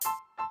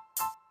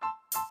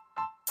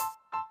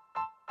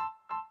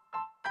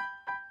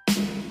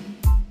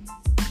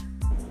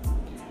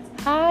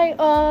Hi,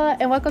 all,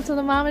 and welcome to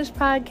the Momish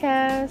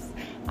Podcast.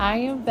 I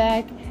am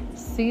back.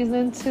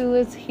 Season 2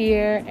 is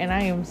here, and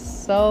I am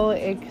so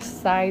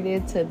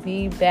excited to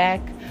be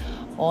back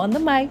on the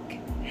mic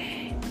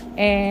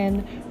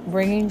and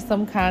bringing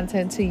some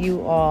content to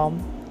you all.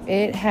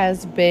 It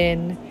has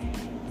been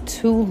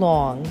too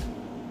long.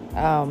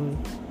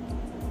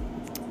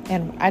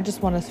 And I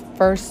just want to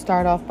first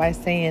start off by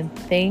saying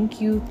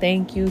thank you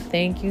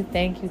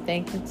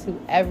to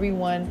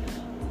everyone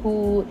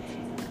who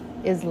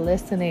is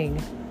listening.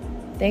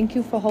 Thank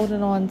you for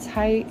holding on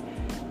tight.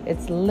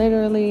 It's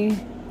literally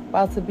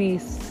about to be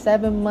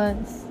 7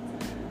 months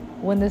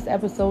when this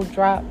episode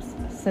drops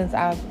since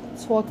I've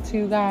talked to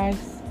you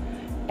guys,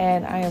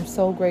 and I am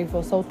so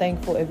grateful, so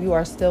thankful if you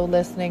are still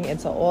listening, and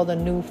to all the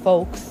new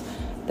folks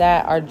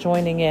that are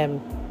joining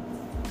in.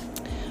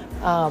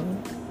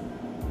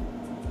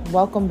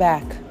 Welcome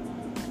back.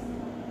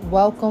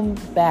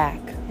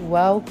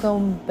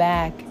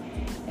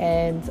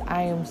 And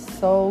I am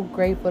so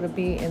grateful to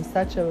be in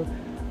such an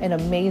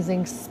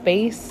amazing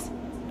space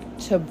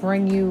to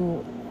bring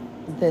you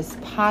this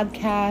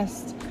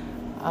podcast.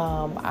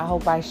 I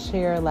hope I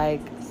share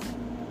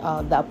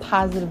the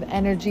positive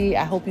energy.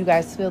 I hope you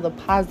guys feel the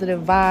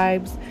positive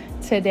vibes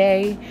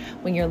today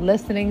when you're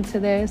listening to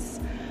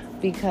this,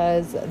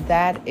 because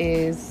that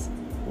is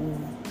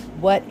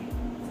what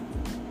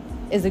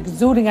is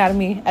exuding out of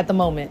me at the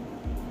moment.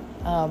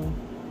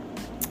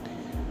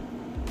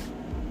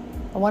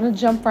 I want to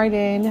jump right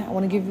in. I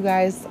want to give you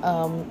guys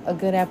a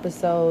good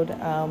episode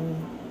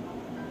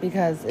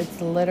because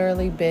it's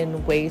literally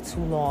been way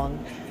too long.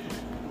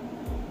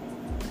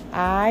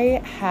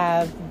 I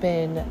have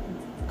been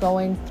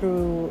going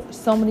through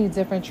so many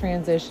different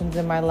transitions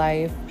in my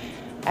life.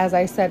 As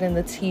I said in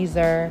the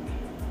teaser,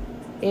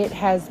 it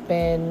has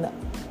been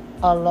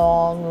a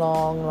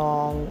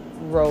long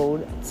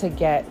road to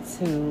get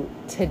to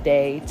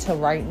today, to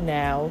right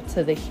now,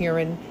 to the here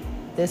and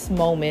this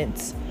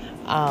moment.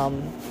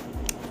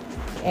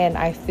 And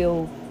I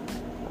feel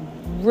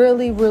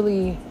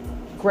really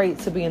great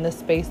to be in the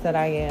space that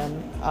I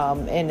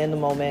am in the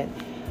moment.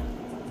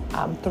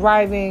 I'm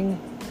thriving.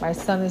 My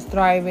son is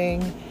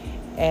thriving.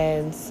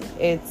 And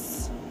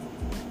it's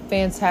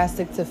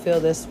fantastic to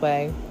feel this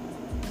way.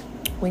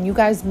 When you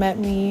guys met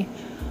me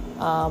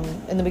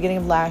in the beginning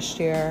of last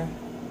year,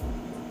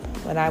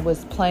 when I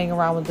was playing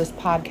around with this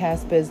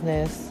podcast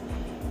business,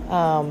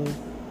 and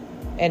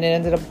it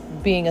ended up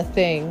being a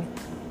thing,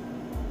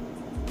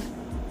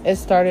 it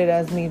started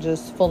as me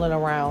just fooling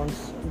around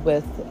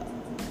with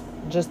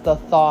just the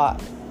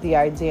thought, the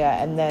idea,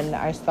 and then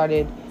I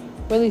started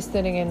really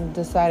sitting and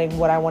deciding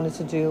what I wanted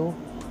to do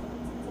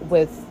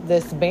with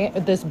this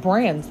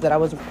brand that I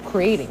was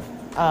creating.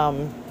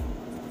 And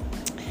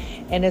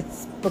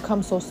it's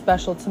become so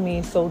special to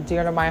me, so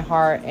dear to my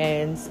heart,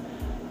 and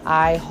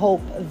I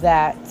hope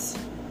that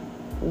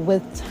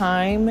with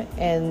time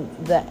and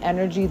the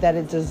energy that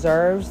it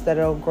deserves, that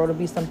it'll grow to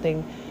be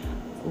something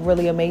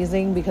really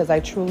amazing, because I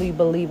truly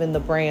believe in the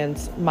brand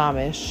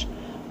Momish.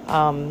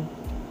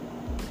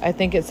 I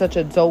think it's such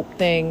a dope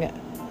thing,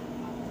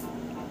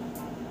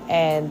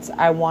 and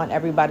I want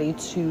everybody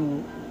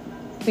to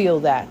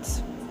feel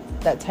that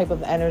type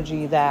of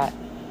energy that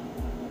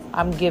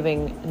I'm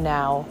giving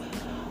now.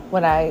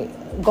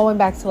 Going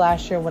back to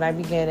last year when I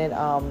began it,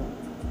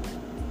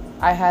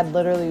 I had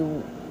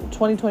literally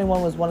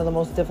 2021 was one of the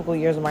most difficult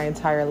years of my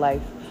entire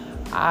life.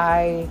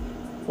 I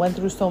went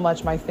through so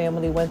much. My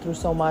family went through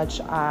so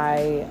much.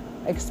 I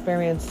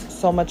experienced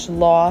so much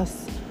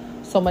loss,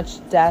 so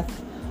much death,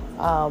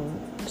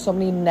 so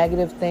many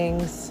negative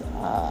things,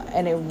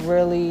 and it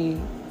really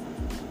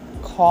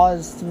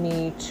caused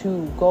me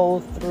to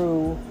go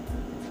through,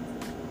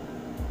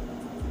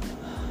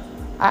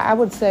 I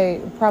would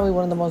say, probably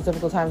one of the most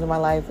difficult times of my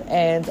life.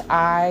 And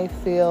I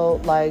feel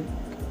like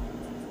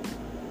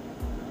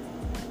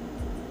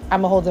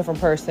I'm a whole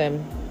different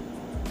person.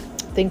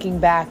 Thinking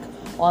back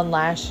on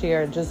last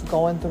year, just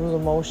going through the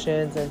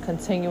motions and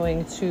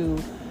continuing to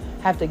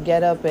have to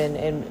get up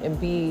and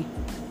be,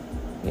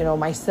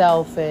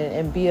 myself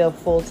and be a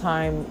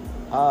full-time,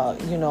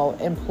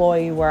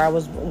 employee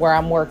where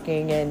I'm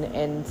working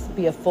and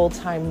be a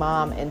full-time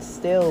mom and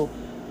still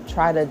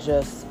try to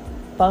just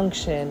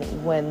function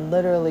when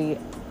literally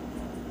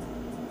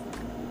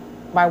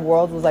my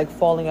world was like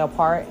falling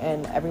apart,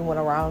 and everyone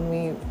around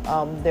me,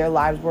 their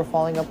lives were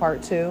falling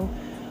apart too.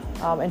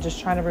 And just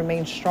trying to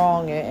remain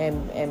strong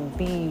and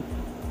be,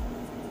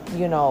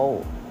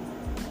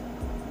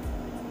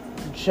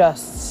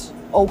 just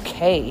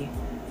okay.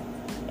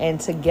 And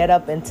to get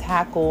up and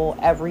tackle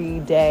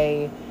every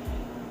day.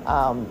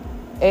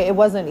 It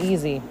wasn't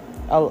easy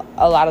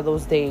a lot of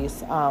those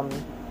days. On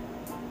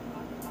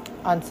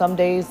some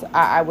days,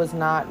 I was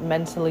not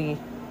mentally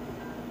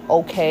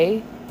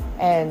okay.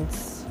 And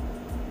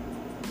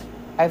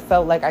I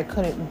felt like I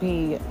couldn't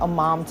be a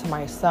mom to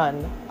my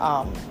son.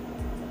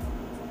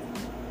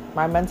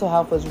 My mental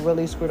health was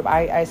really screwed up.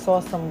 I saw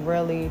some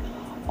really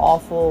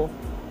awful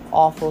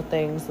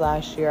things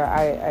last year.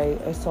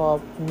 I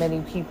saw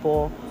many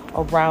people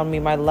around me,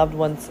 my loved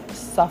ones,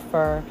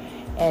 suffer,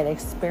 and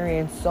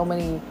experienced so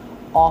many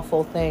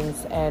awful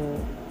things.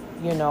 And,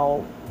 you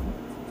know,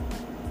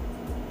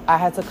 I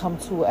had to come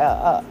to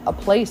a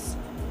place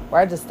where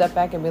I had to step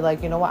back and be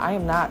like, you know what, I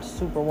am not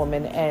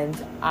Superwoman,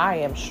 and I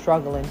am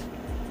struggling.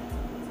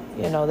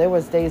 You know, there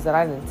was days that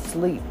I didn't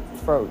sleep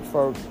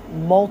for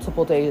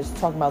multiple days,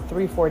 talking about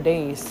 3-4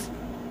 days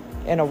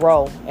in a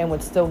row, and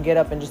would still get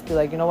up and just be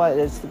like, you know what,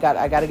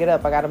 I got to get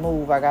up, I got to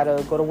move, I got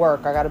to go to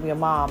work, I got to be a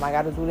mom, I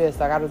got to do this,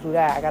 I got to do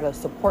that, I got to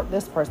support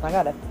this person, I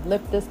got to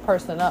lift this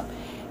person up.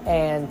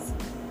 And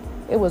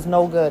it was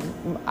no good.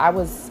 I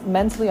was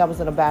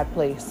in a bad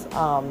place.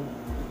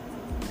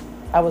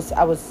 I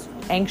was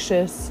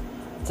anxious,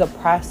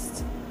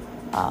 depressed,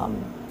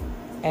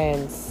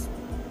 and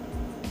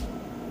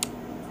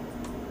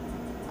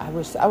I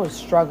was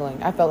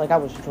struggling. I felt like I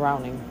was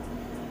drowning.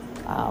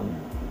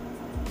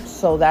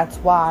 So that's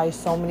why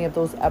so many of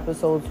those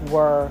episodes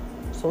were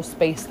so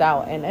spaced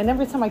out. And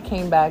every time I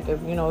came back,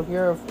 if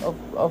you're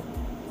a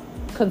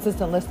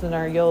consistent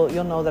listener,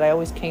 you'll know that I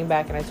always came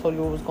back and I told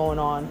you what was going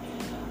on.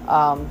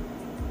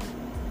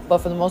 But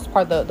for the most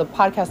part, the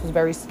podcast was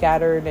very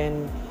scattered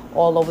and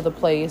all over the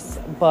place,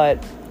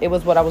 but it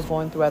was what I was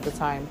going through at the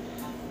time,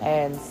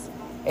 and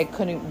it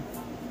couldn't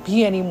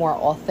be any more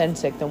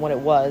authentic than what it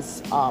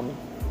was,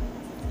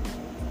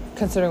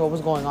 considering what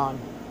was going on.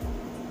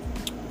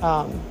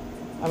 I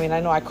mean, I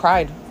know I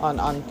cried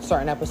on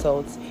certain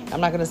episodes. I'm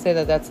not going to say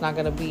that that's not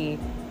going to be,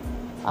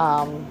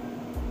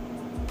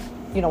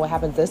 what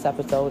happens this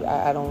episode.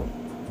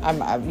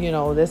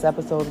 This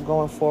episode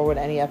going forward,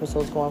 any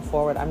episodes going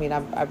forward. I mean,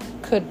 I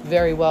could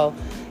very well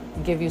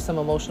give you some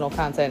emotional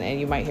content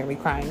and you might hear me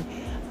crying.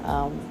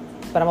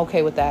 But I'm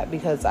okay with that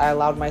because I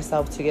allowed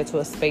myself to get to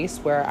a space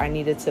where I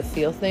needed to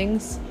feel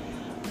things.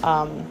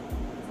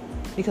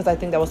 Because I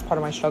think that was part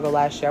of my struggle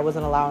last year. I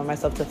wasn't allowing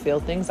myself to feel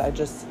things. I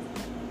just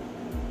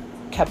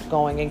kept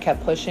going and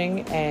kept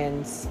pushing,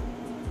 and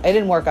it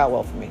didn't work out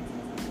well for me.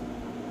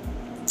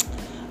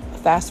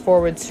 Fast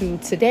forward to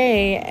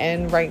today,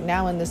 and right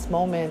now in this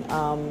moment,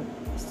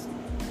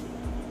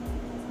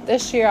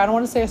 this year, I don't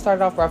want to say it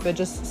started off rough. It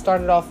just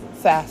started off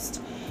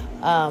fast.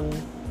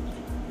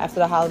 After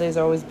the holidays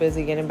are always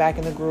busy, getting back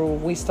in the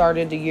groove. We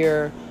started the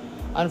year,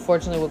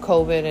 unfortunately, with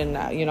COVID, and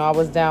I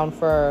was down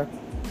for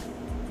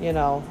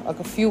like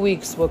a few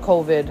weeks with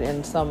COVID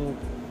and some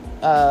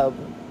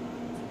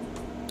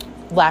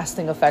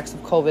lasting effects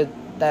of COVID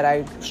that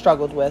I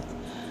struggled with.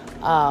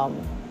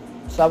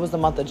 So that was the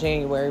month of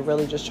January,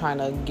 really just trying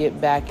to get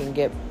back and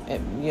get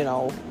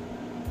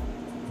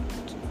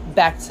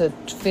back to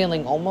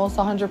feeling almost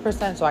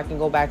 100%, so I can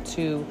go back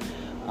to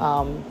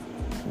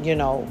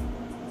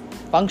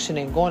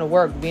functioning, going to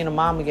work, being a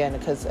mom again.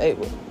 Because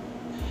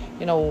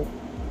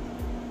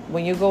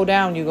when you go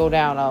down, you go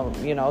down.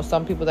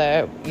 Some people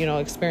that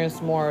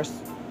experience more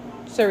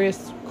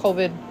serious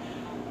COVID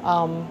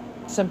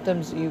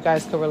symptoms, you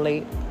guys could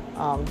relate.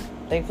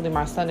 Thankfully,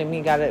 my son and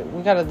me got it.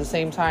 We got it at the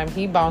same time.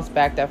 He bounced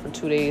back that for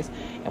 2 days,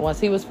 and once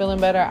he was feeling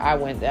better, I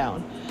went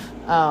down.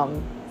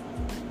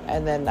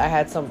 And then I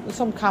had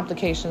some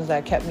complications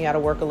that kept me out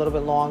of work a little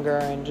bit longer,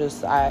 and it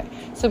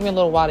took me a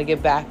little while to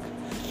get back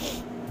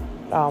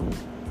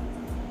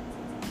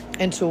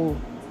into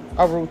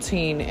a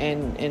routine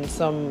and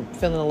some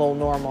feeling a little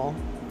normal.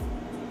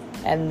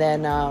 And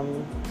then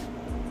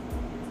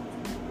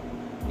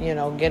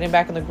getting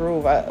back in the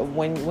groove.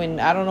 When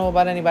I don't know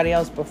about anybody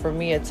else, but for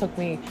me, it took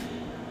me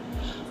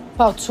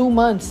about 2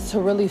 months to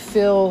really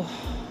feel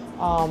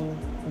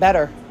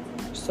better.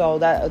 So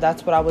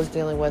that's what I was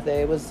dealing with.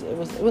 It was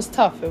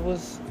tough. It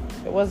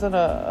wasn't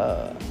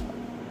a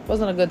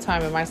good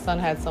time, and my son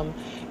had some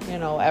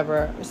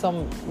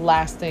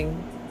lasting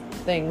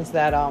things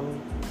that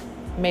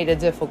made it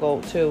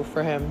difficult too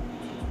for him.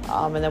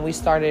 And then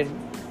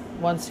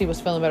once he was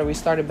feeling better, we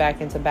started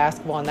back into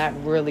basketball, and that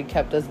really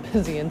kept us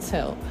busy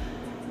until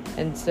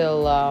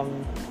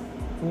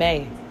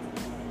May.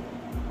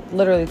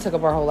 Literally took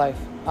up our whole life.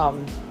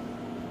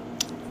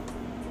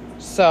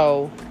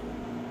 So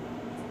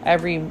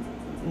every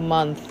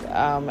month,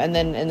 and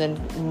then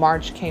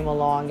March came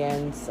along,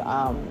 and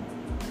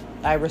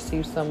I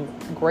received some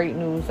great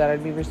news that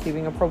I'd be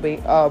receiving a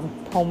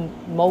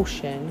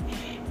promotion,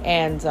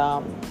 and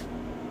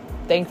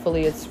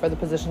thankfully it's for the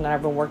position that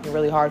I've been working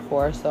really hard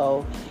for.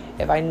 So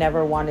if I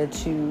never wanted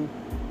to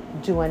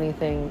do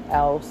anything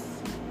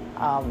else,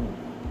 I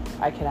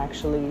can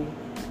actually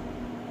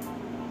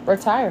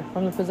retire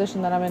from the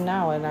position that I'm in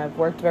now. And I've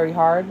worked very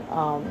hard.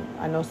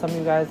 I know some of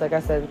you guys, like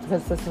I said,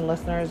 consistent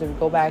listeners, if you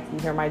go back, you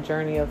hear my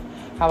journey of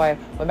how I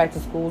went back to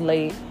school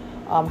late,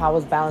 how I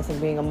was balancing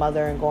being a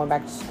mother and going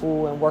back to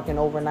school and working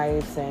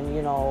overnights and,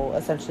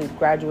 essentially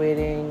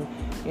graduating,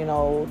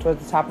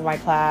 towards the top of my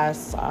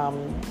class.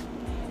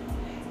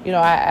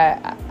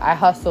 I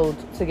hustled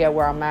to get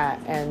where I'm at,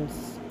 and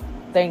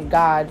thank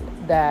God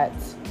that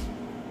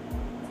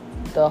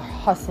the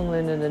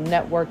hustling and the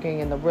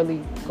networking and the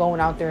really going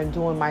out there and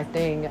doing my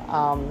thing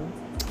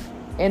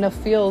in a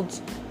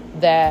field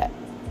that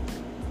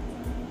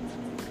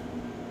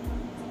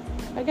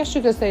I guess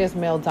you could say is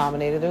male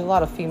dominated. There's a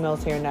lot of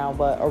females here now,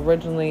 but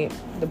originally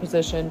the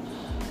position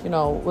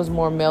was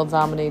more male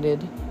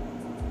dominated.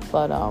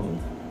 But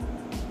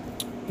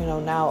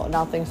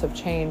now things have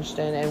changed,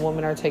 and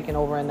women are taking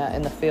over in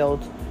the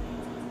field.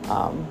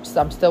 So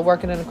I'm still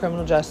working in the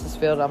criminal justice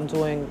field. I'm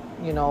doing,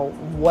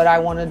 what I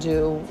want to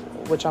do,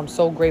 which I'm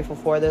so grateful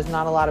for. There's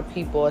not a lot of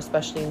people,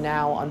 especially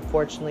now,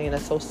 unfortunately, and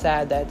it's so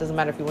sad that it doesn't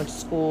matter if you went to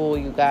school,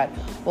 you got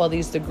all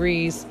these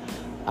degrees.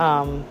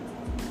 I'm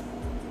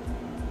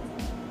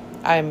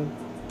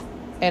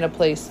in a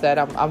place that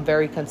I'm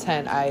very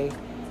content. I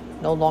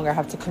no longer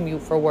have to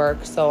commute for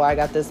work. So I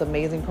got this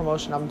amazing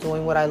promotion. I'm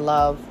doing what I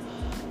love,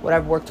 what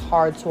I've worked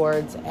hard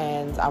towards,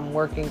 and I'm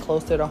working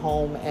closer to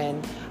home.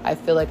 And I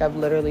feel like I've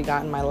literally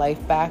gotten my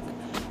life back,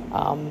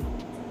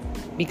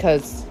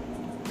 because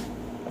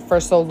for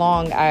so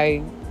long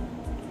I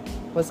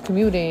was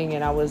commuting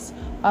and I was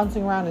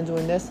bouncing around and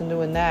doing this and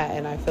doing that.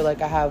 And I feel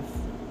like I have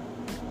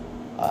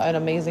an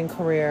amazing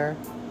career.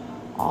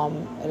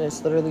 And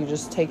it's literally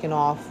just taken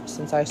off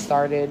since I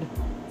started,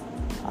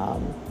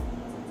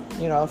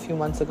 a few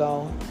months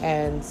ago.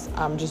 And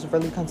I'm just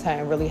really content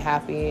and really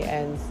happy.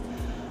 And,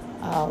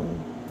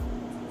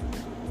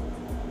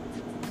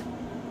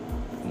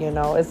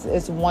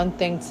 it's one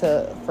thing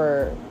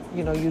for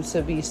you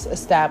to be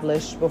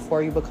established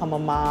before you become a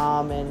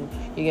mom and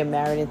you get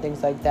married and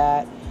things like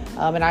that.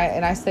 And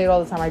I say it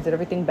all the time. I did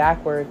everything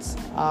backwards.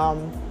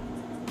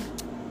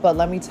 But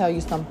let me tell you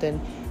something.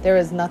 There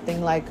is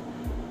nothing like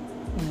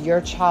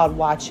your child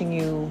watching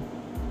you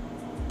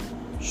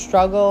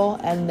struggle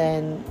and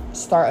then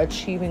start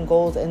achieving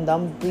goals, and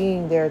them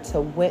being there to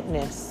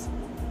witness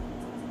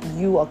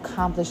you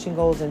accomplishing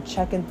goals and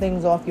checking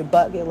things off your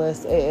bucket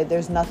list.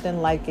 There's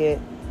nothing like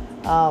it.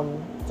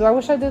 Do I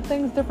wish I did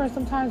things different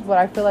sometimes? But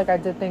I feel like I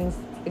did things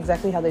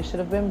exactly how they should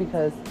have been,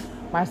 because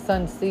my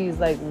son sees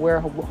like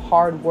where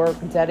hard work,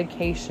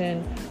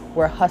 dedication,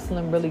 where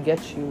hustling really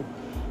gets you.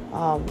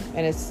 And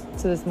it's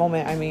to this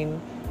moment. I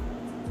mean,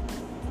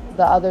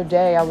 the other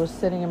day I was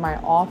sitting in my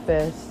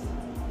office,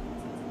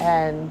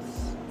 and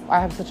I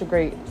have such a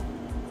great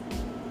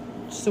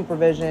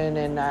supervision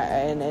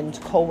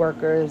and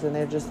coworkers, and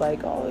they're just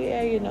like, oh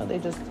yeah, they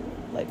just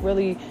like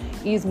really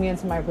ease me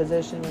into my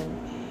position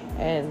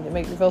and it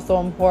makes me feel so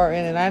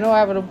important. And I know I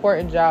have an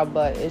important job,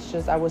 but it's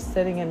just, I was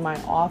sitting in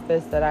my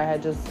office that I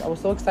was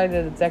so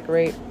excited to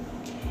decorate,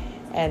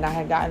 and I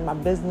had gotten my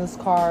business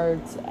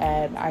cards,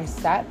 and I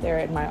sat there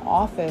in my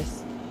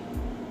office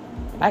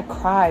and I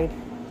cried.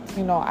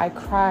 I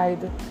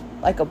cried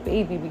like a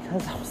baby,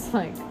 because I was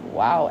like,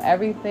 wow,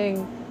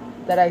 everything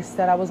that I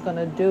said I was going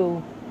to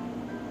do,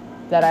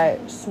 that I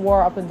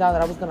swore up and down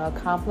that I was going to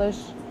accomplish,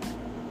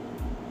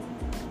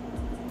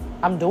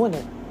 I'm doing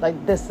it.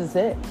 Like, this is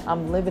it.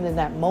 I'm living in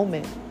that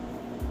moment.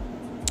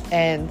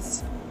 And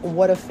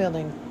what a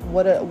feeling.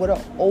 What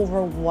an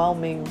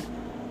overwhelming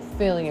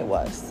feeling it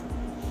was.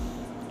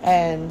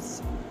 And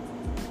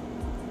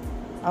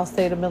I'll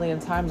say it a million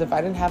times, if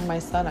I didn't have my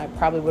son, I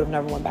probably would have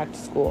never went back to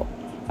school.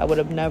 I would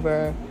have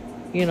never,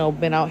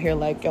 been out here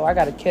like, yo, I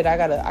got a kid. I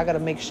gotta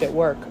make shit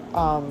work.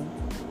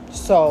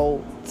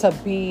 So to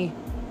be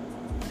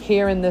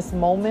here in this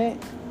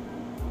moment,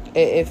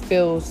 it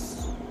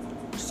feels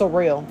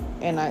surreal.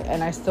 And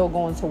I still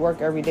go into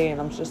work every day,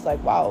 and I'm just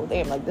like, wow,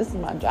 damn, like, this is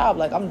my job.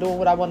 Like, I'm doing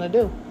what I want to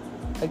do.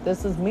 Like,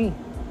 this is me.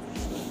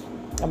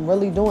 I'm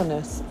really doing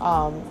this.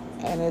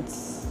 And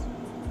it's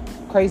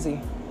crazy.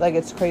 Like,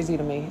 it's crazy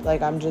to me.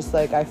 Like, I'm just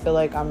like, I feel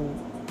like I'm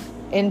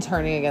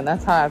interning again.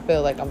 That's how I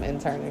feel, like I'm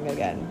interning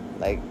again.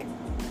 Like,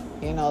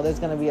 there's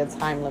going to be a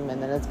time limit,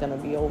 and then it's going to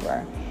be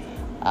over.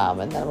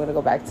 And then I'm going to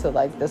go back to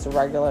like this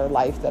regular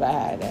life that I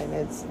had.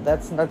 And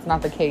that's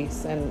not the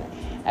case. And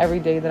every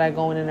day that I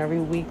go in and every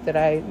week that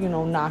I,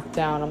 knock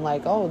down, I'm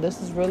like, oh, this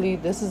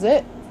is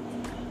it.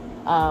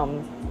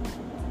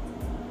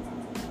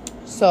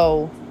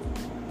 So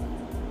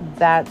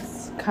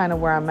that's kind of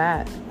where I'm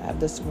at. I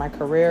have my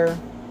career.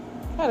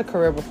 I had a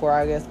career before,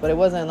 I guess, but it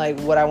wasn't like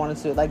what I wanted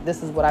to do. Like,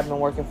 this is what I've been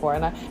working for.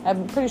 And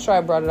I'm pretty sure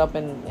I brought it up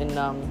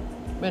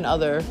in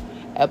other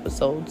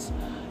episodes.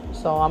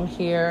 So I'm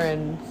here,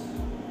 and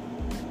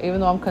even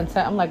though I'm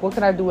content, I'm like, what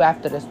can I do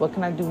after this? What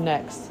can I do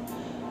next?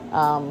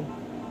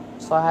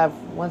 So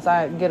once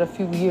I get a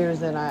few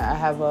years, and I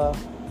have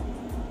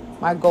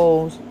my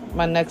goals.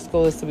 My next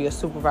goal is to be a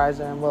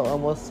supervisor, and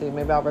we'll see.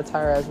 Maybe I'll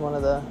retire as one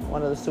of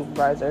the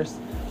supervisors.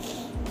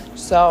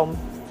 So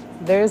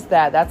there's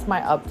that. That's my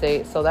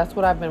update. So that's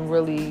what I've been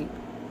really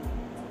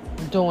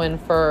doing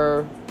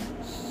for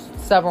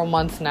several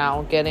months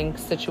now, getting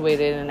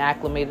situated and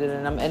acclimated,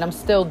 and I'm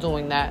still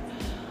doing that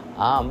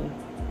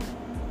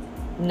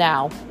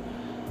now.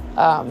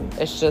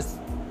 It's just,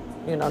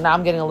 now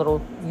I'm getting a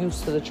little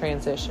used to the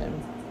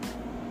transition.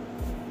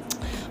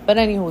 But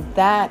anywho,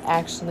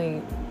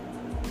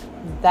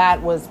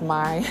 that was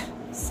my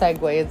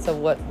segue into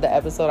what the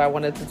episode I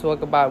wanted to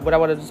talk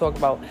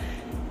about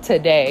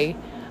today,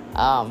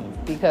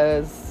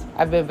 because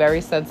I've been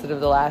very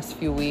sensitive the last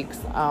few weeks.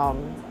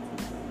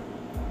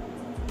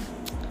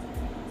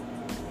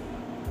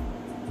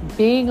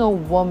 Being a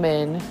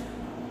woman,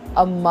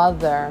 a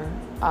mother,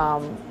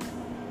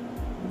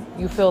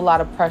 you feel a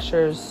lot of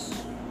pressures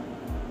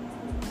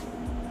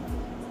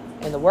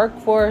in the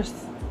workforce,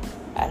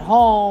 at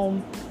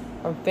home,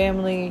 or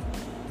family.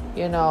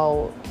 You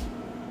know,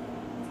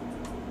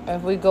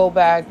 if we go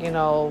back,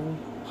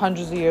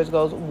 hundreds of years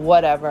ago,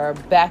 whatever,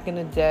 back in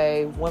the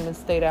day, women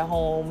stayed at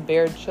home,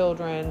 bared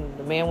children,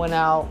 the man went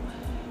out,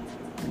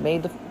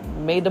 made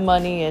the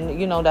money,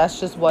 and that's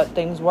just what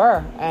things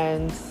were.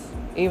 And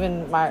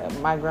even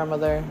my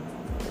grandmother,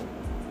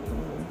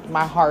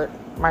 my heart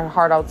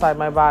outside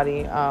my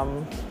body,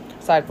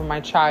 aside from my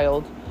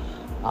child,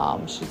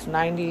 she's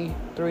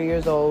 93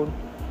 years old.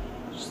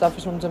 She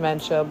suffers from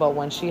dementia, but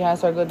when she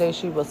has her good day,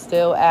 she will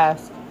still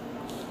ask,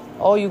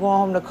 oh, you going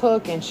home to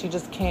cook? And she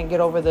just can't get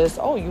over this.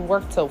 Oh, you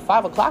work till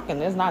 5 o'clock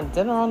and there's not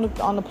dinner on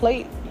the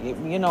plate.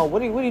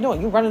 What are you doing?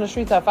 You running the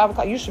streets at 5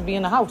 o'clock. You should be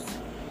in the house.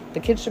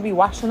 The kids should be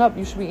washing up.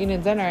 You should be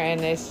eating dinner.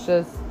 And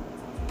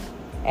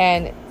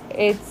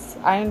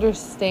I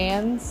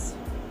understand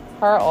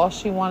her. All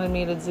she wanted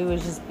me to do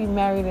is just be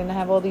married and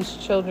have all these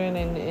children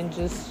and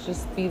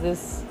just be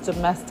this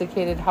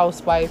domesticated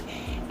housewife.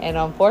 And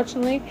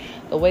unfortunately,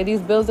 the way these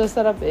bills are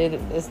set up,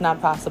 it's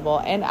not possible.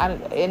 And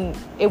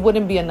it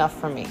wouldn't be enough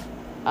for me.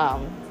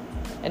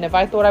 And if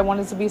I thought I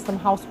wanted to be some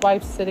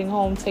housewife sitting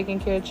home taking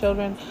care of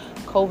children,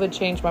 COVID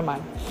changed my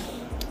mind.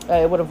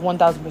 It would have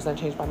 1,000%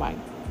 changed my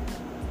mind.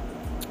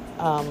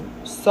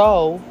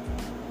 So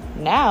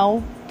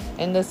now,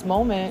 in this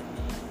moment,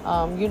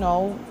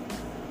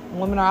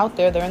 women are out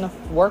there. They're in the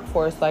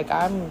workforce. Like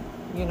I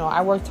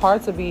worked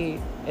hard to be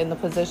in the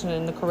position,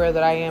 in the career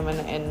that I am,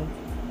 and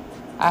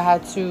I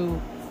had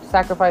to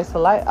sacrifice a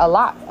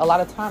lot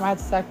of time. I had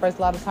to sacrifice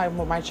a lot of time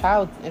with my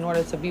child in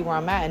order to be where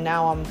I'm at. And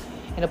now I'm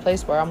in a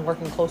place where I'm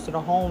working closer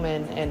to home,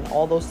 and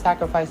all those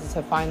sacrifices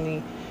have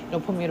finally,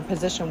 put me in a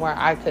position where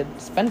I could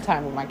spend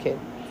time with my kid.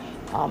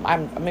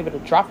 I'm able to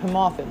drop him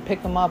off and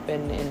pick him up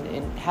and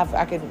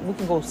we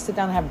can go sit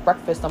down and have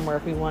breakfast somewhere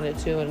if we wanted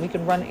to, and we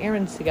can run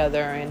errands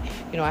together, and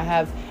I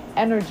have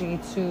energy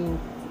to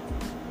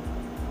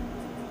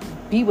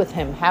be with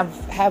him,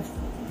 have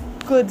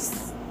good,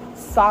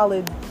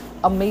 solid,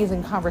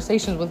 amazing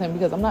conversations with him,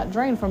 because I'm not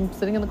drained from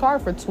sitting in the car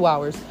for 2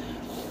 hours,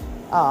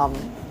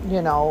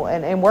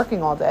 and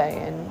working all day,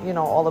 and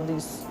all of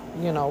these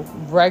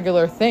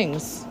regular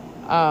things.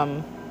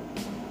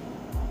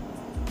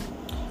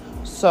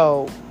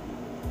 So,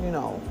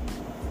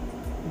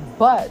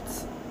 but,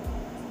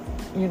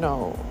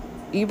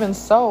 even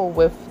so,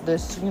 with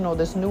this,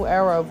 this new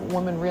era of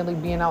women really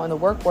being out in the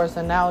workforce,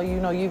 and now,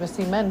 you even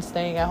see men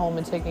staying at home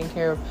and taking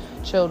care of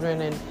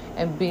children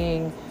and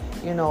being,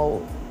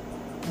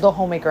 the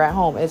homemaker at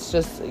home. It's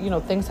just,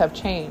 things have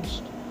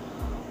changed.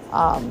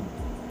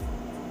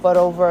 But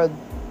over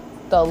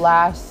the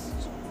last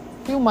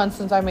few months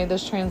since I made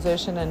this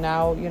transition, and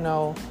now,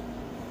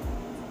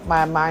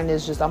 my mind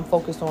is just, I'm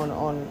focused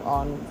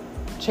on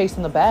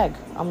chasing the bag.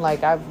 I'm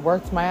like, I've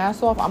worked my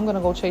ass off. I'm going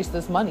to go chase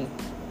this money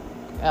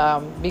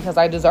because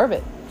I deserve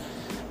it.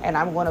 And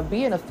I'm going to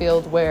be in a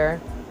field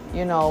where,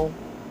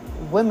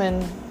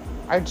 women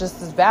are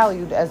just as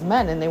valued as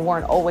men, and they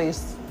weren't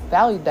always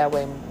valued that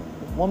way.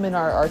 Women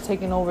are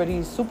taking over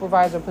these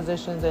supervisor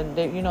positions, and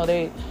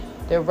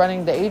they're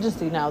running the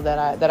agency now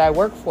that I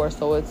work for.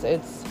 So it's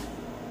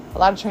a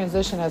lot of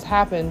transition has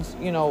happened,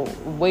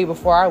 way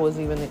before I was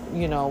even,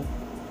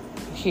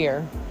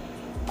 here.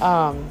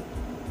 But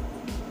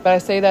I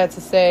say that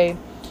to say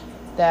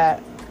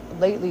that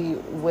lately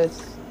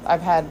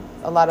I've had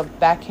a lot of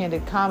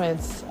backhanded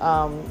comments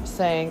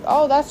saying,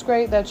 oh, that's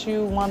great that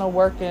you want to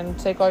work and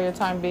take all your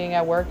time being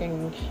at work,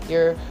 and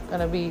you're going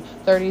to be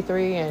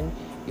 33 and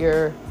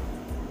you're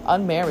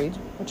unmarried,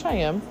 which I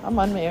am. I'm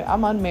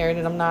unmarried,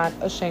 and I'm not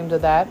ashamed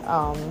of that.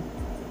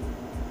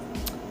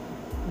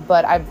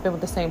 But I've been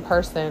with the same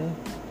person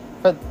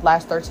for the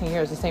last 13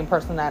 years, the same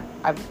person that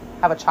I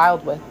have a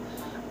child with.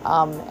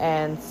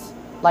 And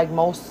like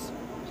most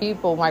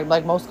people,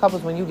 like most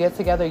couples, when you get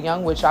together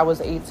young, which I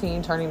was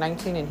 18 turning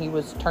 19 and he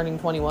was turning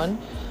 21,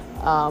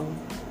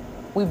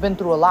 we've been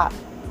through a lot.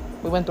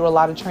 We went through a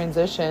lot of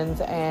transitions,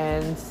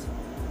 and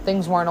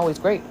things weren't always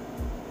great.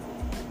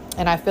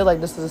 And I feel like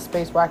this is a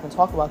space where I can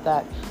talk about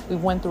that. We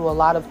went through a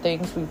lot of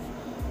things. We've,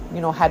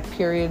 had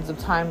periods of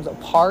times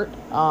apart.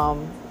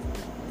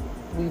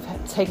 We've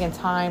taken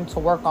time to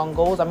work on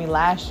goals. I mean,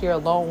 last year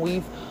alone,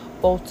 we've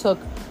both took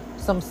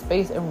some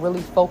space and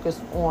really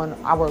focused on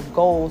our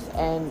goals,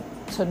 and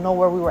to know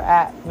where we were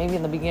at maybe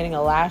in the beginning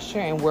of last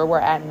year and where we're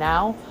at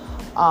now.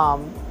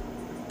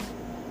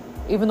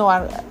 Even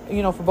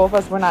though for both of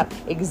us, we're not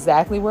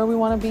exactly where we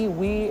want to be,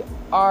 we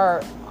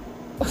are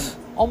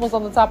almost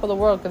on the top of the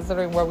world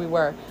considering where we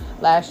were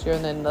last year.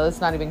 And then let's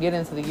not even get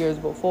into the years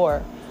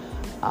before.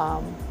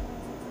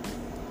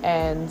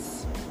 And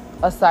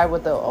aside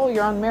with the, oh,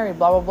 you're unmarried,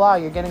 blah, blah, blah,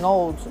 you're getting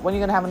old, when are you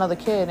going to have another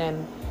kid?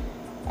 And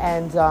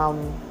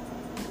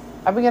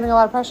I've been getting a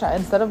lot of pressure.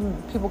 Instead of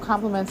people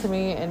complimenting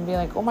me and being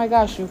like, oh my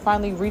gosh, you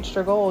finally reached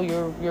your goal,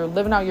 you're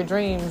living out your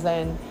dreams,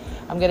 and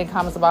I'm getting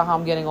comments about how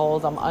I'm getting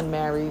old, I'm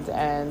unmarried,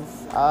 and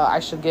I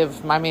should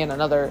give my man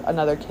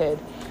another kid.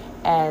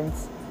 And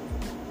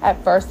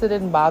at first it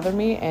didn't bother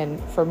me,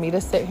 and for me to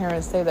sit here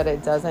and say that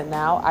it doesn't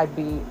now, I'd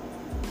be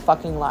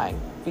fucking lying.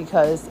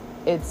 because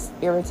it's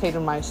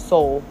irritated my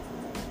soul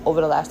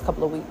over the last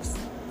couple of weeks.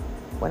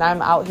 When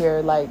I'm out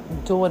here like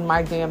doing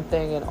my damn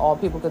thing and all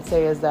people could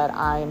say is that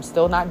I am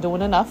still not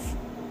doing enough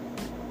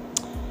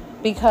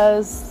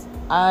because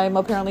I'm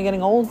apparently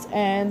getting old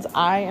and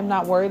I am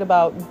not worried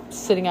about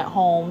sitting at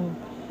home,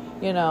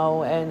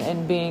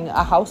 and being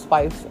a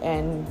housewife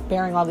and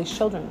bearing all these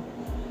children.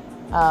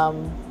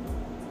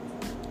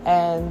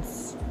 And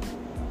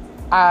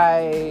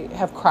I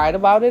have cried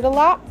about it a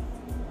lot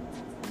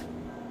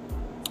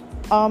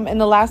in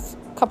the last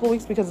couple of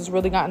weeks because it's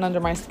really gotten under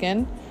my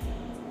skin.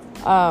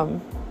 And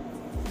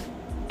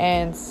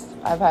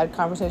I've had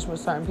conversations with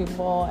certain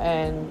people,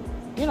 and,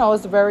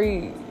 it's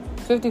very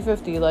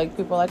 50-50. Like,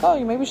 people are like, oh,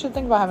 you maybe should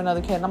think about having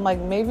another kid. And I'm like,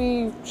 maybe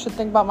you should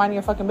think about minding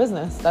your fucking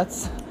business.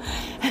 That's...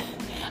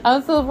 I'm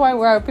to the point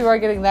where people are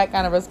getting that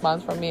kind of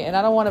response from me, and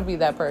I don't want to be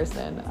that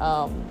person.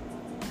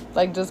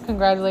 Just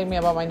congratulate me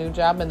about my new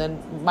job and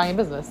then mind your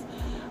business.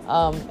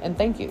 And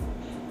thank you.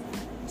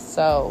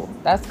 So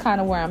that's kind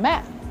of where I'm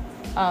at.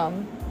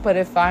 But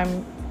if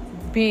I'm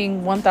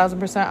being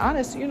 1,000%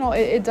 honest,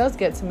 it does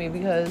get to me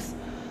because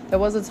there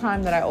was a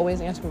time that I always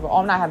answer people, oh,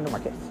 I'm not having no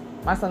more kids.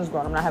 My son is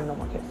grown. I'm not having no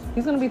more kids.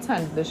 He's going to be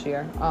 10 this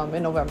year,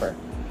 in November.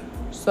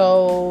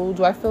 So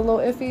do I feel a little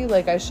iffy?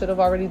 Like I should have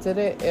already did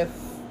it if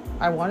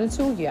I wanted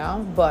to? Yeah.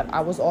 But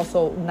I was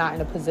also not in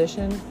a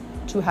position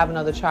to have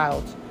another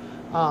child,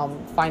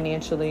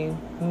 financially,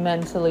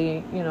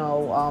 mentally,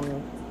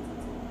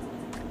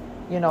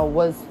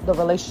 was the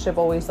relationship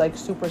always like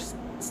super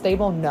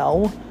stable?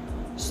 No.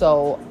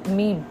 So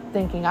me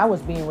thinking I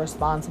was being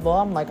responsible,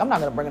 I'm like, I'm not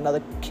going to bring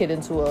another kid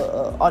into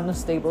a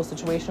unstable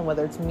situation,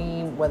 whether it's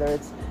me, whether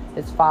it's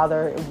his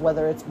father,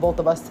 whether it's both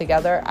of us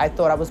together. I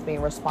thought I was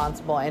being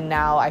responsible. And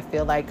now I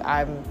feel like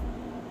I'm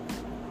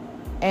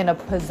in a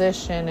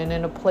position and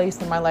in a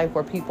place in my life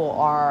where people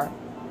are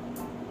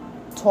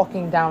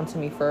talking down to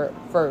me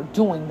for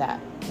doing that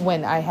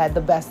when I had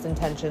the best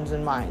intentions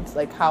in mind.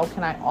 Like, how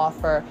can I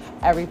offer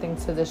everything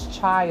to this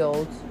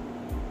child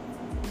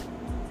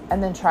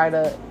and then try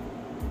to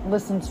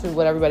listen to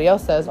what everybody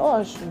else says? Oh,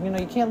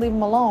 you can't leave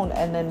him alone.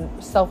 And then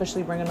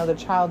selfishly bring another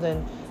child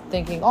in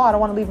thinking, oh, I don't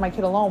want to leave my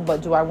kid alone,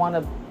 but do I want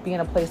to be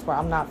in a place where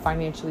I'm not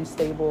financially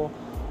stable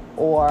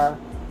or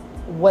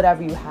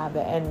whatever you have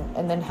it,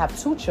 and then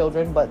have two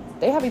children, but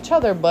they have each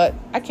other, but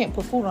I can't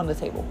put food on the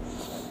table,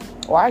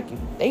 or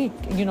they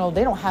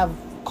don't have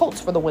coats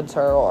for the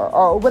winter,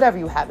 or whatever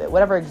you have it,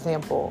 whatever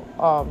example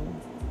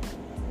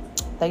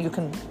that you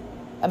can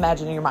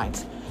imagine in your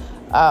mind.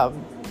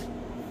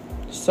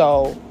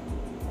 So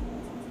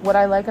would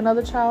I like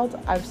another child?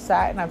 I've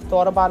sat and I've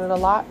thought about it a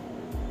lot.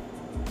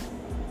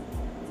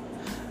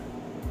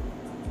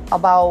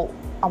 About,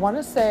 I want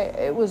to say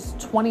it was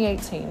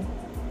 2018.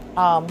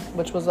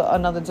 Which was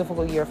another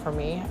difficult year for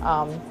me.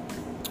 I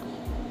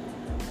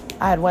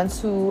had went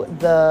to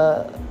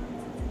the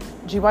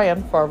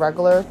GYN for a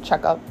regular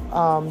checkup,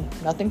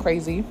 nothing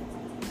crazy.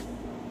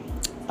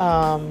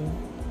 And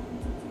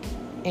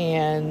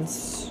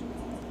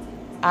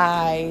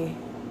I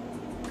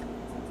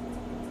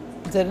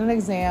did an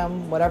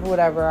exam,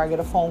 whatever. I get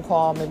a phone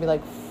call, maybe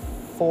like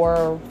 4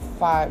 or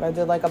 5. I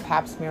did like a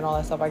pap smear and all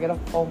that stuff. I get a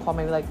phone call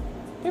maybe like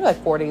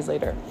 4 days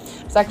later.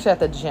 It's actually at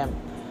the gym.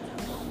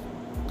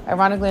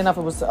 Ironically enough,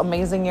 it was an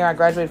amazing year. I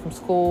graduated from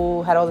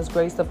school, had all this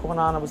great stuff going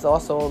on. It was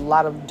also a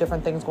lot of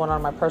different things going on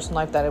in my personal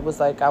life that it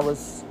was like I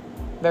was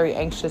very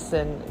anxious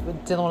and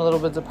dealing with a little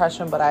bit of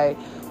depression, but I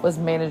was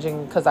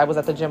managing because I was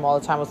at the gym all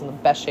the time. I was in the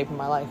best shape of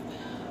my life.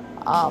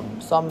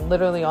 So I'm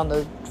literally on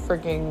the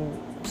freaking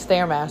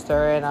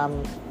Stairmaster, and I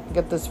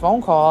get this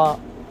phone call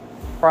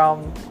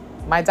from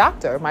my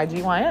doctor, my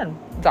GYN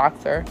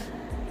doctor.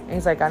 And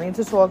he's like, I need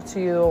to talk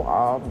to you.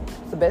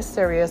 It's a bit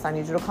serious. I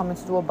need you to come in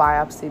to do a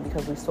biopsy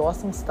because we saw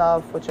some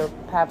stuff with your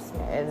pap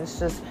smear. And it's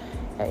just,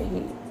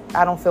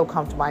 I don't feel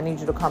comfortable. I need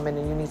you to come in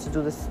and you need to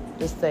do this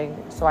thing.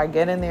 So I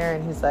get in there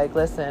and he's like,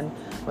 listen,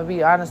 I'm going to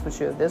be honest with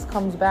you. If this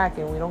comes back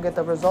and we don't get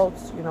the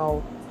results,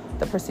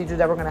 the procedure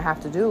that we're going to have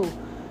to do,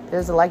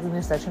 there's a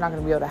likeliness that you're not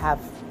going to be able to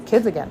have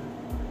kids again.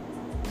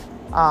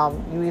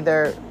 You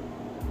either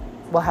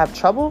will have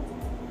trouble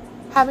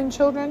having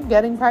children,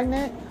 getting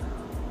pregnant,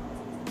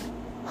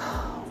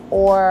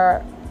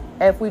 or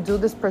if we do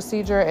this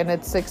procedure and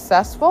it's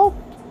successful,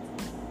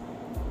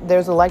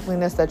 there's a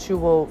likeliness that you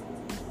will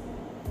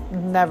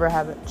never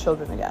have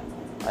children again.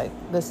 Like,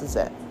 this is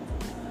it.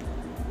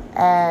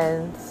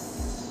 And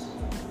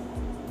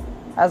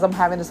as I'm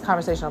having this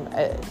conversation,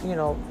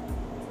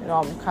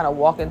 I'm kind of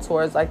walking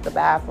towards like the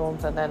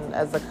bathrooms, and then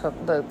as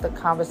the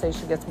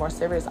conversation gets more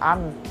serious,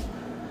 I'm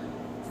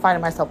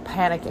finding myself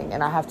panicking,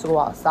 and I have to go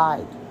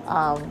outside.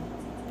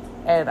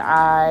 And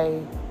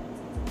I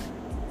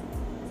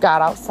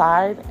got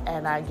outside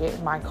and I get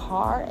in my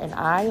car and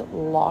I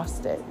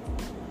lost it.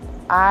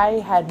 I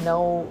had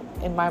no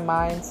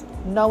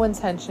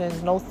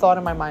intentions, no thought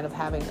in my mind of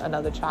having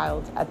another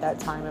child at that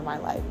time in my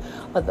life.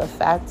 But the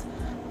fact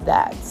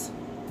that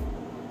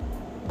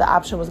the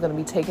option was going to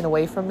be taken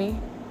away from me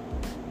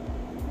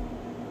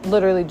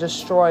literally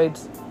destroyed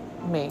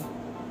me.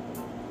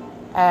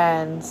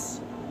 And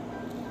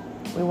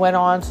We went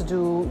on to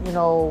do,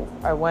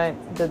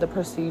 did the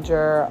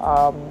procedure.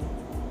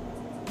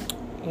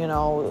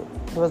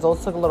 The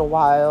results took a little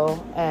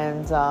while,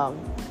 and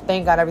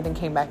thank God everything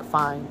came back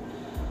fine.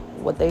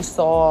 What they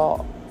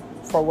saw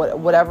for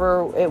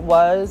whatever it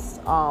was,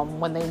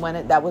 when they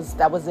went, that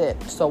was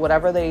it. So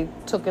whatever they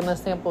took in the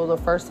sample the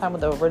first time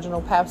with the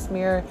original pap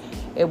smear,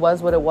 it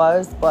was what it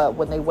was. But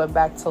when they went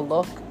back to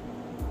look,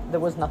 there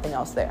was nothing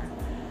else there.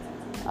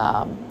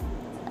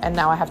 And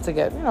now I have to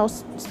get,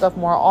 stuff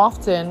more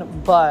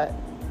often, but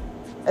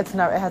it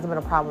hasn't been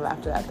a problem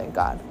after that, thank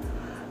God.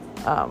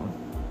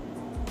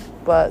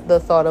 But the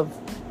thought of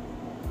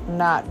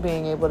not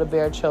being able to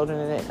bear children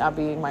and it not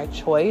being my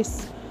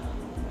choice,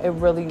 it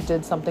really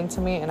did something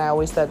to me. And I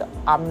always said,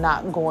 I'm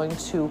not going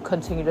to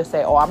continue to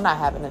say, I'm not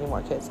having any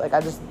more kids. Like, I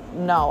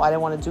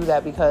didn't want to do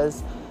that,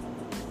 because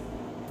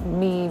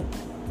me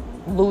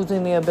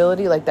losing the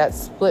ability, like that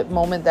split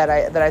moment that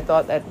I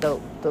thought that the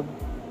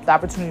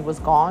opportunity was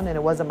gone and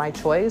it wasn't my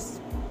choice,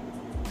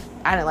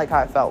 I didn't like how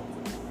I felt.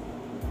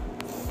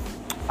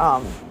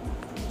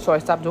 So I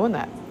stopped doing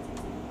that.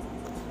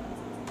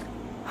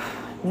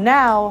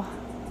 Now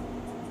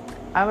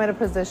I'm in a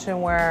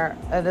position where,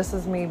 this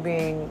is me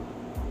being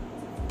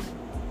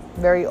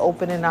very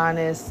open and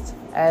honest,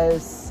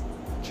 as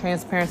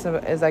transparent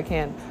as I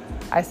can.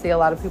 I see a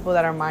lot of people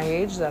that are my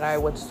age that I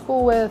went to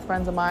school with,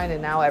 friends of mine,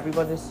 and now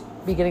everybody's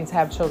beginning to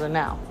have children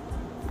now.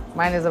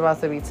 Mine is about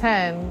to be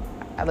 10.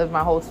 I lived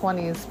my whole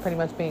 20s pretty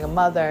much being a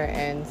mother,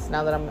 and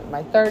now that I'm in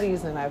my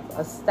 30s and I've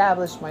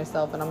established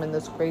myself and I'm in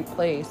this great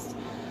place,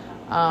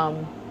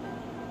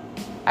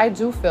 I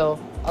do feel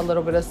a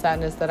little bit of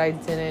sadness that I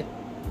didn't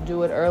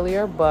do it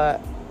earlier,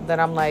 but then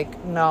I'm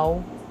like,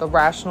 no, the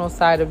rational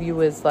side of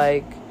you is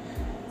like,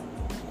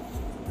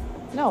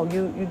 no,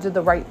 you did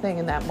the right thing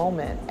in that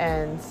moment.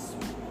 And,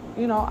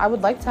 I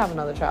would like to have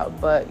another child,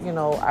 but,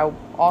 I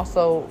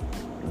also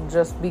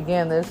just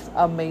began this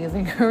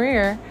amazing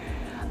career,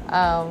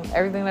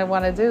 everything I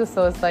want to do.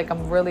 So it's like, I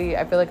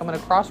feel like I'm at a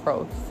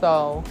crossroads.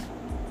 So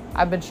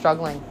I've been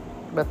struggling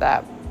with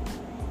that.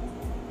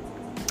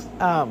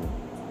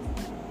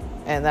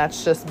 And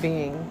that's just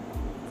being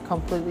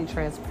completely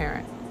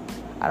transparent.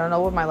 I don't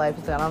know what my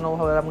life is. I don't know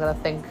what I'm going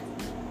to think,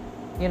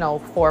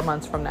 4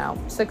 months from now,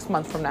 6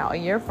 months from now, a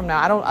year from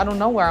now. I don't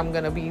know where I'm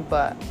going to be,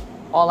 but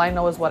all I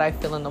know is what I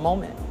feel in the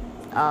moment.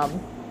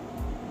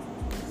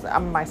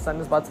 My son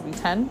is about to be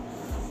 10.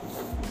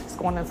 He's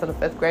going into the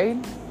 5th grade.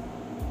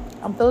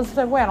 I'm feeling the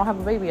same way. I don't have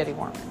a baby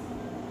anymore.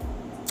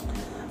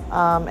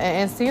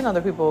 And seeing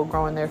other people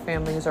growing their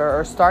families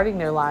or starting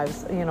their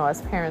lives,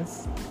 as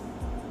parents,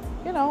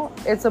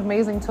 it's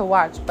amazing to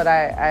watch. But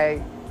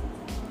I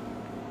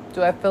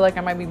feel like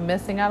I might be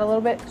missing out a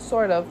little bit?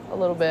 Sort of, a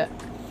little bit.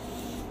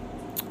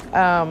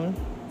 And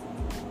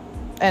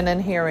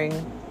then hearing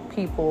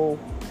people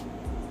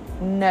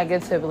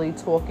negatively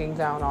talking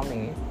down on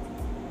me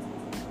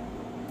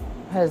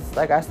has,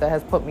 like I said,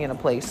 has put me in a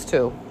place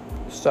too.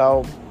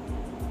 So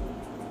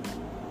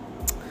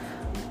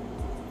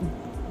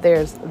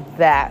there's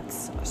that.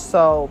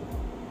 So,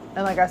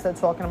 and like I said,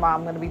 talking about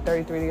I'm going to be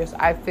 33 years,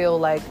 I feel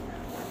like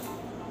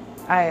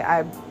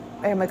I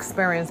am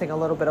experiencing a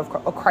little bit of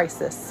a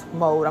crisis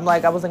mode.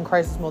 I was in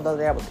crisis mode the other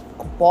day. I was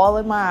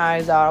bawling my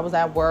eyes out. I was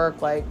at work,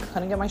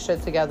 couldn't get my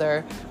shit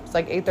together. It's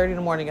 8:30 in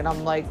the morning, and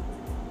I'm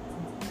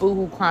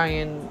boohoo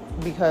crying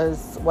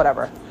because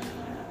whatever.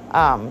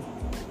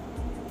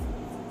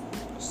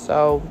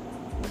 So,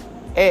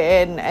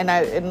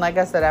 and like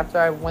I said, after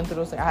I went through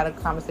this, I had a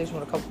conversation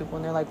with a couple people,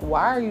 and they're like,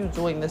 "Why are you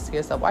doing this to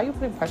yourself? Why are you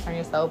putting pressure on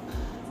yourself?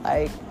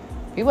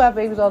 People have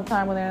babies all the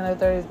time when they're in their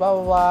 30s, blah,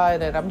 blah, blah."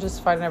 And I'm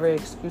just finding every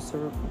excuse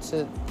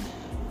to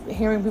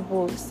hearing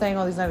people saying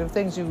all these negative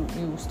things.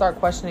 You start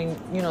questioning,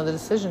 the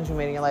decisions you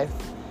made in your life.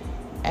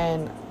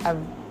 And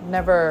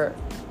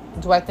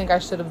do I think I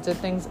should have did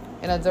things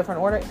in a different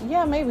order?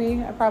 Yeah,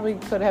 maybe. I probably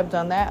could have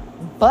done that.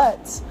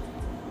 But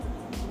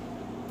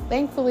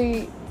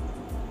thankfully,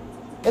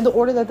 in the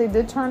order that they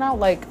did turn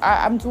out,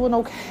 I'm doing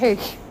okay.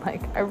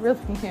 I really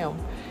am.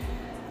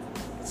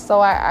 So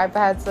I've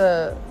had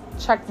to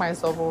check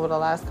myself over the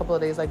last couple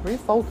of days,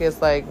 refocus,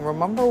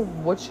 remember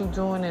what you're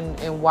doing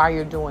and why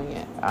you're doing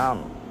it.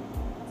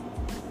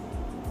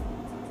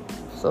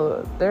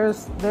 So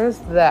there's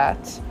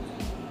that.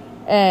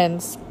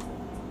 And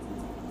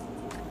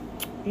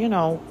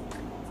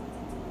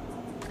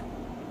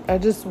I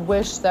just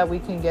wish that we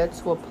can get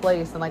to a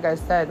place, and like I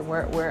said,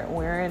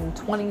 we're in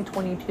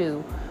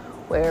 2022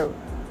 where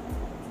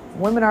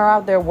women are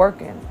out there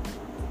working,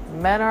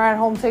 men are at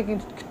home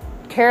taking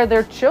care of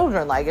their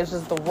children. It's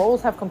just the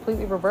roles have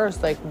completely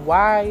reversed.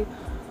 Why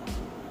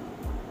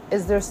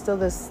is there still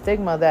this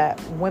stigma that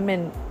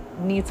women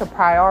need to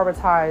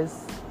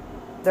prioritize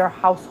their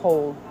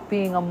household,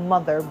 being a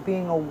mother,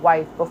 being a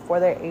wife, before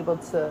they're able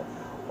to,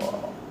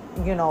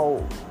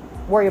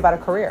 worry about a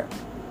career?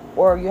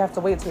 Or you have to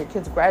wait till your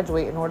kids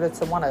graduate in order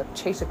to want to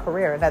chase a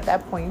career. And at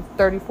that point, you're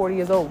 30, 40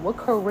 years old. What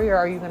career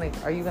are you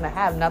gonna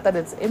have? Not that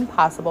it's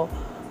impossible,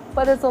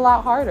 but it's a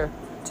lot harder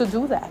to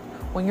do that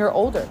when you're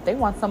older. They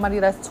want somebody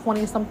that's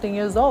 20-something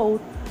years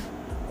old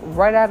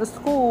right out of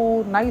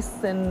school,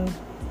 nice and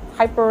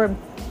hyper and,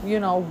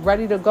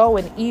 ready to go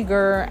and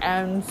eager,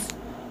 and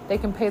they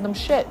can pay them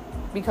shit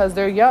because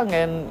they're young,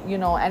 and,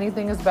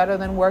 anything is better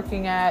than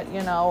working at,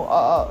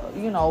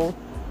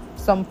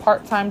 some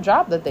part-time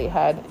job that they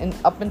had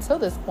up until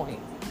this point.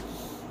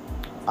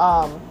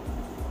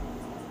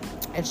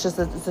 It's just,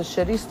 it's a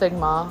shitty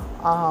stigma.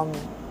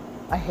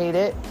 I hate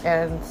it.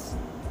 And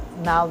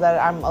now that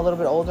I'm a little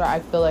bit older, I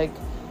feel like,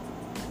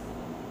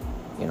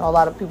 a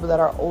lot of people that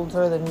are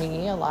older than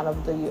me, a lot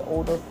of the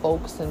older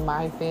folks in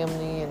my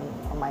family and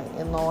on my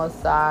in-laws'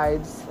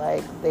 sides,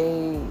 like,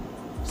 they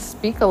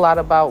speak a lot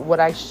about what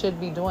I should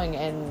be doing,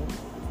 and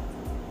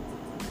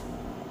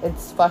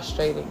it's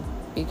frustrating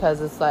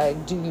because it's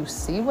like, do you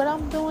see what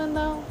I'm doing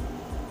though?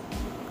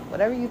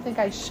 Whatever you think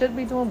I should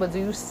be doing, but do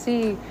you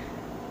see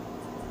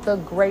the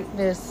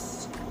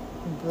greatness,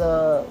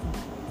 the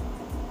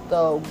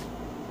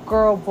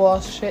girl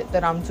boss shit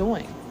that I'm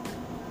doing?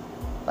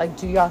 Like,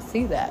 do y'all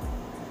see that?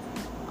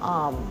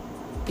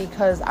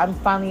 Because I'm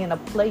finally in a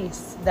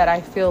place that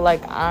I feel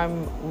like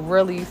I'm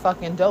really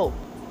fucking dope.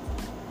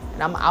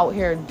 And I'm out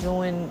here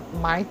doing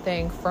my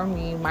thing for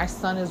me. My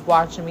son is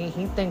watching me.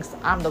 He thinks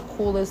I'm the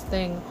coolest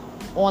thing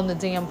on the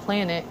damn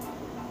planet.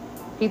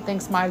 He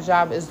thinks my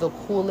job is the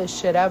coolest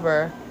shit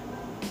ever.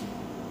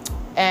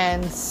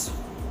 And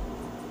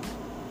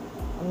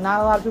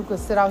not a lot of people can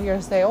sit out here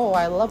and say, oh,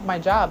 I love my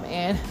job.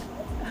 And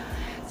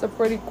it's a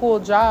pretty cool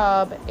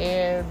job.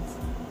 And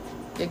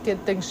your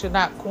kid thinks you're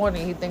not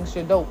corny. He thinks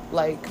you're dope.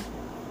 Like,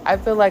 I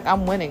feel like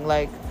I'm winning,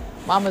 like,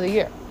 Mom of the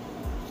Year.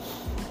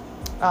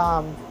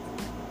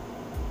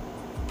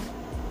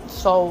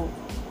 So,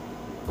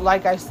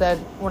 like I said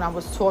when I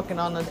was talking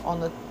on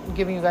the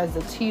giving you guys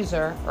the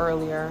teaser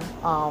earlier,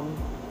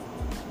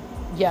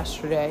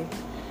 yesterday,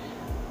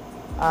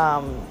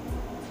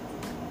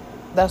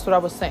 that's what I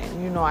was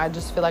saying. I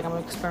just feel like I'm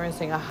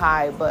experiencing a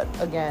high, but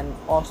again,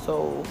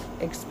 also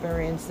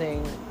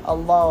experiencing a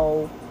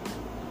low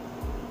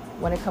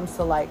when it comes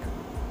to, like,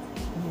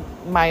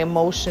 my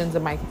emotions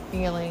and my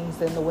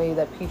feelings and the way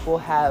that people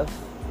have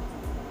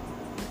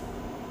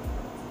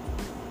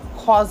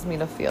caused me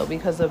to feel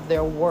because of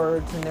their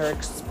words and their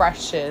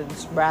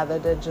expressions, rather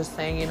than just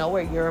saying, you know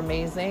what, you're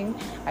amazing.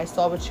 I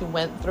saw what you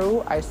went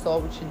through. I saw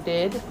what you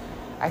did.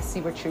 I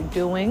see what you're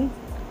doing.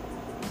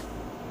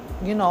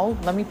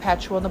 Let me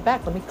pat you on the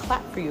back. Let me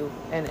clap for you.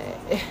 And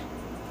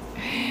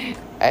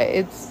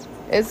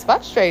it's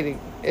frustrating.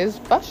 It's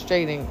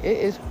frustrating. It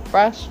is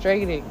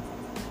frustrating.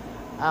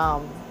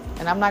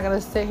 And I'm not going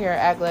to sit here and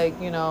act like,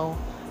 I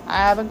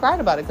haven't cried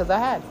about it, because I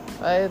had.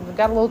 I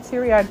got a little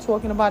teary-eyed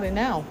talking about it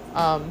now.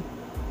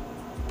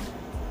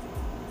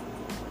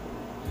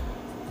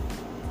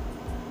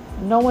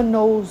 No one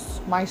knows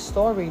my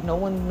story. No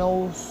one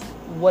knows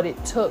what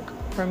it took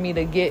for me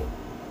to get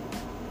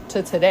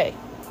to today,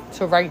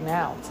 to right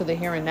now, to the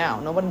here and now.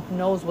 No one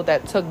knows what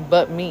that took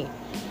but me.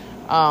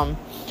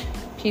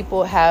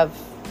 People have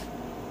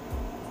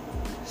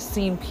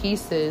seen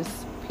pieces.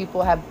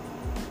 People have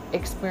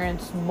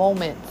experienced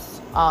moments.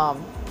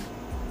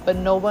 But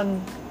no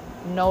one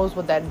knows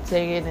what that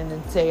day in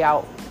and day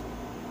out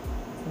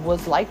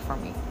was like for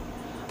me.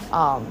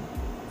 I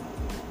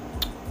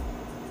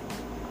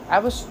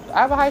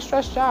have a high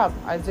stress job.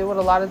 I deal with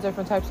a lot of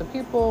different types of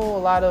people, a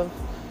lot of,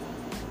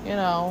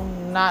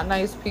 not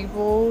nice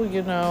people,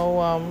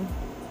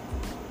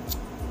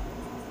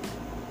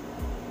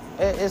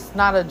 it's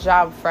not a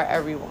job for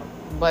everyone,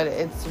 but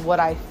it's what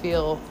I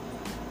feel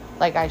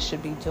like I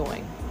should be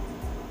doing.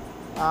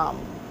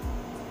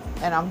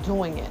 And I'm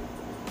doing it.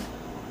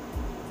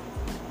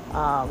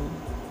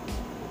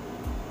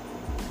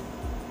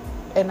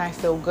 And I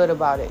feel good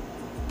about it.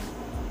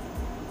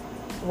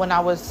 When I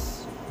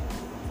was,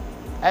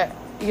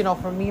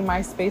 for me,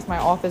 my space, my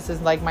office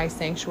is like my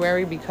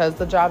sanctuary because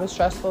the job is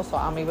stressful. So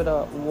I'm able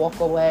to walk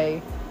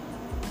away,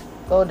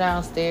 go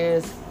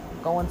downstairs,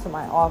 go into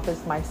my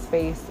office, my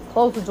space,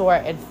 close the door,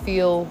 and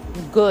feel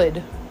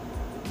good,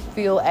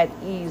 feel at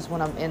ease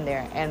when I'm in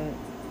there. And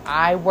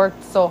I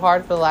worked so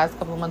hard for the last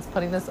couple of months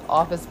putting this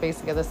office space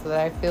together so that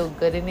I feel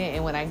good in it.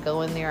 And when I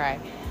go in there, I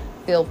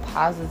feel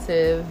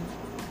positive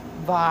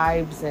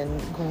vibes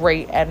and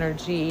great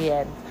energy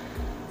and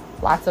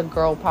lots of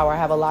girl power. I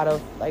have a lot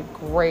of, like,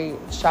 great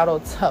shout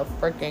out to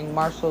freaking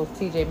Marshalls,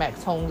 TJ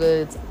Maxx, Home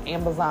Goods,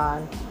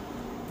 Amazon,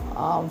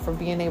 for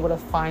being able to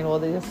find all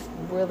these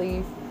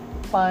really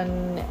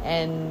fun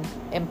and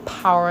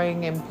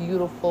empowering and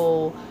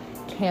beautiful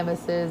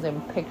canvases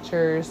and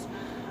pictures,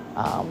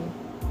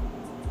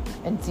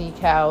 and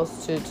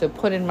decals to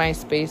put in my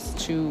space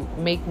to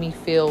make me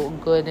feel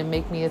good and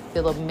make me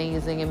feel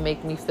amazing and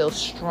make me feel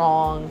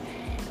strong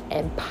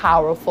and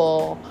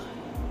powerful,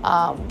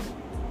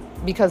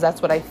 because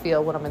that's what I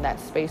feel when I'm in that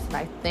space. And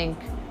I think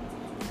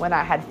when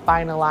I had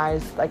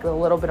finalized, like, a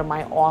little bit of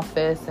my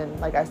office, and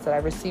like I said, I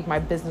received my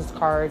business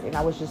card, and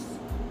I was just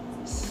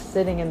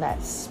sitting in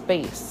that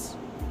space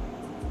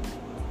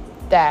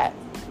that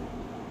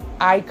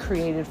I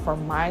created for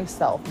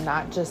myself,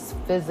 not just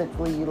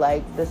physically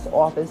like this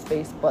office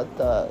space, but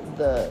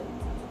the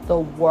the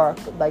work,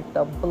 like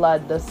the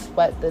blood, the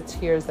sweat, the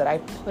tears that I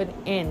put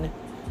in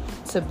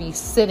to be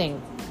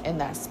sitting in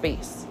that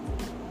space.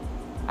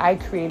 I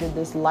created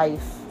this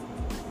life.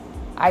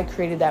 I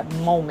created that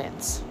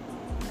moment.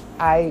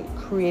 I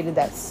created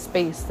that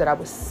space that I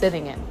was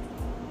sitting in.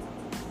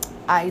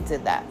 I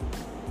did that.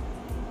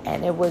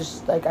 And it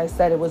was, like I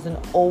said, it was an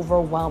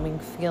overwhelming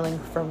feeling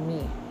for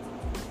me,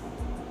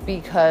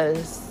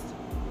 because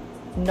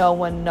no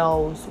one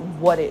knows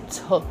what it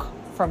took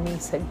for me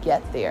to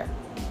get there.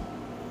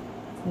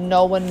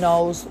 No one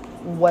knows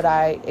what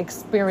I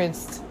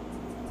experienced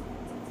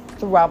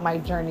throughout my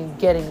journey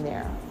getting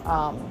there.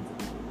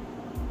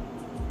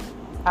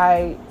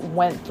 I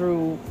went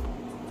through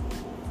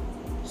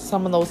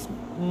some of those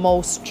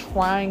most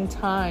trying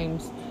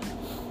times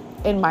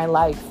in my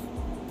life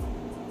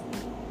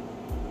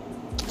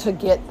to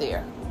get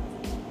there,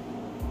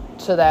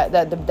 to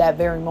that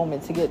very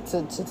moment, to get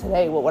to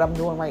today, what I'm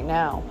doing right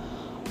now.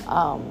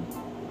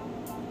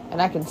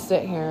 And I can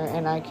sit here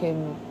and I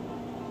can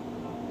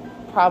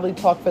probably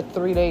talk for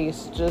 3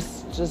 days,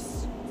 just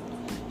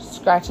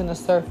scratching the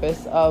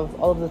surface of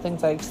all of the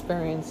things I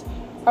experienced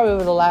probably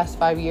over the last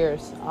 5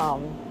 years.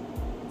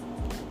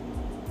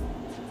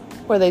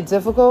 Were they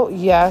difficult?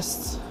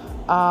 Yes.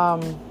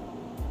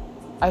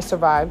 I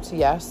survived.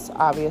 Yes,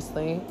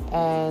 obviously.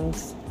 And,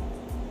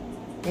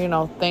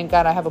 thank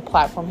God I have a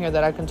platform here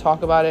that I can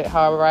talk about it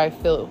however I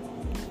feel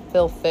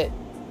fit,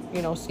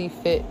 see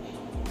fit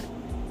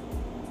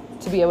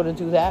to be able to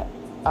do that.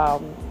 I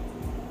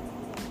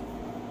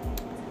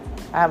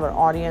have an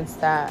audience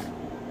that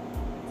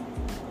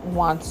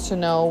wants to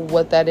know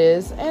what that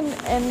is,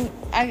 and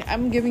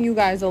I'm giving you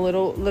guys a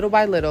little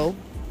by little,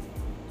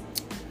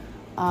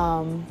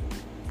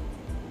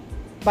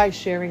 by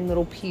sharing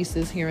little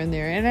pieces here and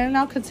there, and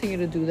I'll continue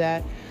to do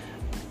that,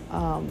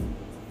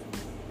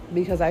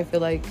 because I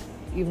feel like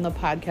even the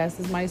podcast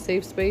is my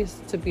safe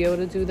space to be able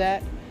to do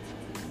that.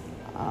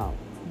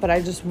 But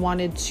I just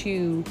wanted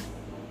to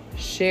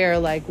share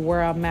like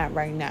where I'm at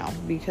right now,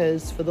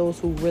 because for those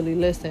who really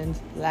listened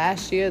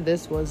last year,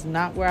 this was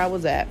not where I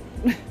was at.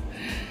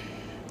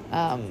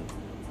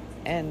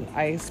 And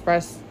I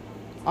expressed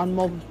on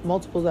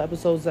multiple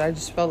episodes that I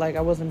just felt like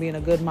I wasn't being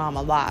a good mom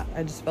a lot.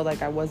 I just felt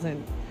like I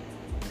wasn't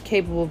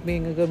capable of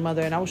being a good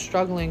mother, and I was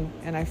struggling,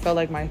 and I felt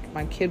like my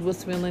kid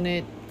was feeling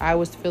it, I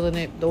was feeling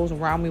it, those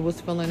around me was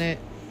feeling it.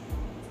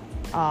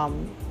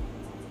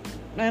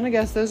 And I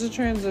guess there's a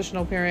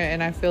transitional period,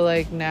 and I feel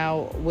like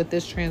now with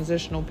this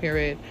transitional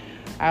period,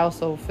 I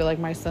also feel like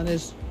my son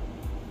is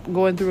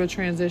going through a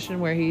transition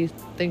where he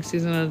thinks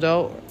he's an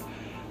adult,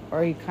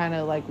 or he kind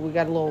of like, we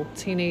got a little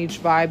teenage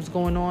vibes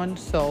going on,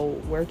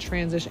 so we're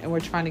transitioning and we're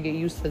trying to get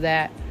used to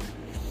that.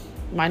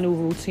 My new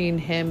routine,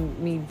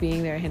 me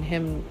being there, and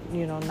him,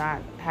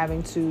 not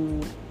having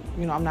to,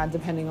 I'm not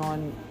depending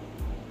on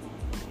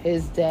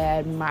his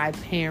dad, my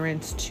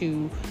parents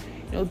to,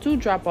 do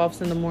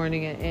drop-offs in the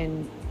morning,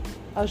 and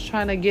I was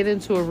trying to get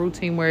into a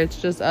routine where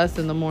it's just us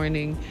in the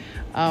morning.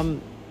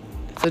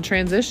 It's a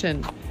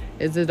transition.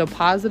 Is it a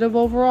positive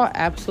overall?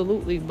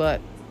 Absolutely, but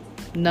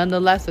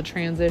nonetheless a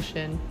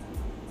transition.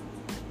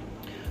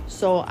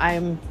 So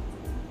I'm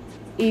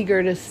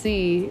eager to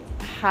see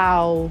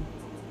how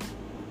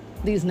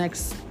these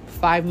next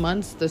 5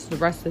 months, the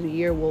rest of the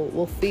year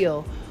will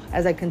feel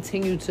as I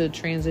continue to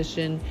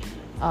transition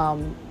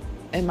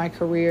in my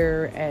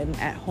career and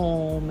at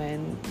home,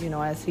 and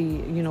as he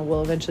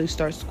will eventually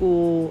start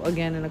school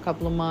again in a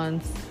couple of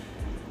months.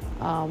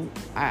 I'm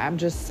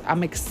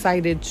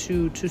excited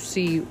to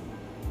see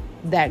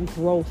that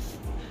growth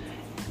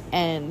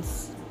and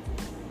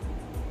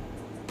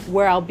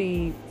where I'll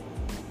be,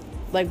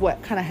 like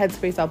what kind of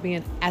headspace I'll be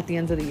in at the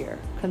end of the year,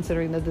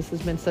 considering that this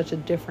has been such a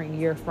different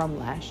year from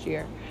last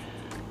year.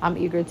 I'm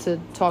eager to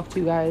talk to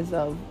you guys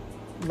of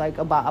like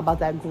about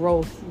that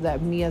growth,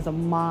 that me as a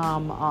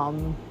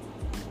mom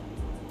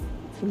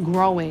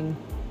growing.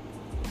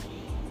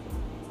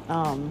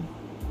 I'm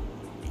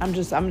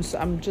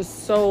just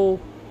so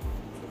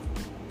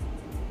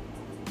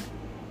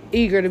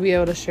eager to be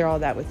able to share all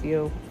that with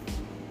you.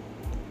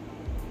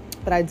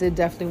 But I did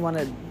definitely want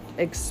to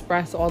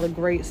express all the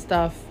great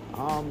stuff,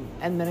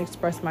 and then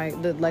express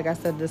like I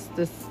said, this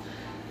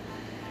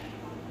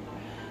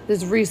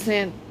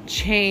recent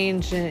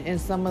change in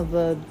some of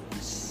the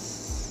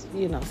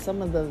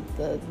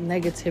the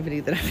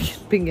negativity that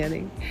I've been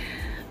getting.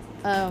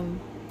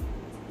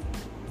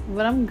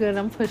 But I'm good.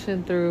 I'm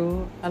pushing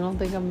through. I don't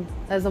think I'm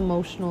as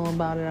emotional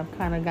about it. I've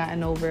kind of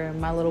gotten over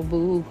my little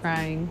boo-hoo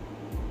crying.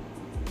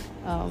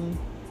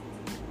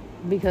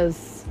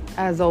 Because,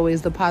 as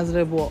always, the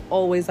positive will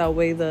always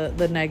outweigh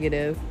the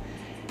negative.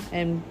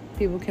 And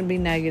people can be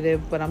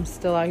negative, but I'm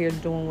still out here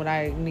doing what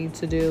I need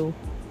to do.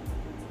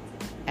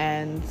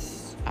 And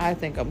I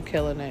think I'm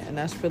killing it. And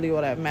that's really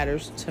what that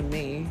matters to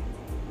me.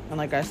 And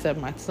like I said,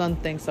 my son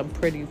thinks I'm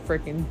pretty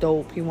freaking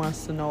dope. He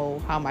wants to know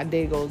how my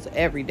day goes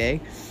every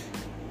day.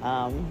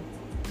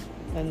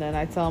 And then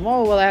I tell him,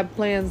 oh, well, I have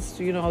plans,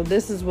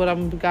 this is what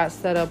I'm got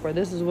set up, or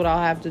this is what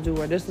I'll have to do,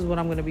 or this is what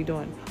I'm going to be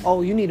doing.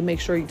 Oh, you need to make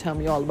sure you tell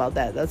me all about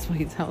that. That's what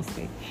he tells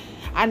me.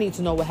 I need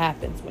to know what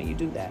happens when you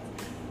do that.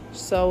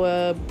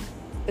 So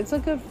it's a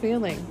good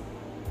feeling.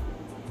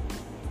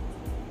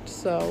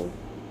 So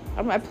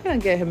I plan on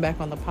getting him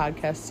back on the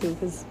podcast too,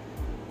 because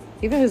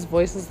even his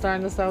voice is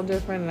starting to sound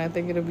different, and I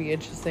think it'll be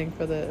interesting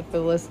for the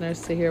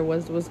listeners to hear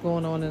what's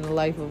going on in the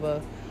life of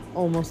a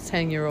almost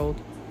 10-year-old.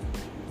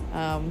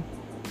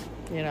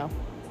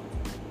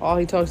 All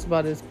he talks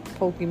about is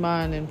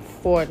Pokemon and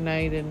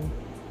Fortnite, and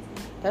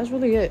that's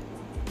really it.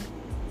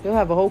 He'll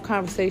have a whole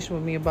conversation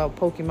with me about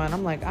Pokemon.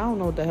 I'm like, I don't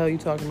know what the hell you're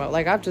talking about.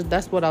 Like,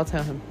 that's what I'll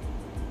tell him.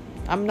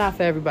 I'm not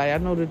for everybody. I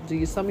know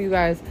that some of you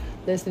guys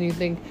listen, you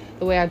think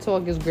the way I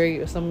talk is great,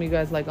 or some of you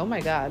guys like, oh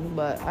my God,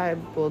 but I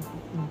will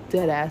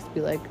dead ass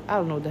be like, I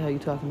don't know what the hell you're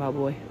talking about,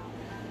 boy.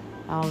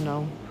 I don't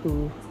know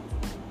who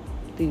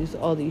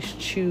all these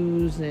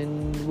chews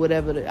and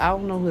whatever. I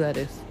don't know who that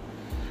is.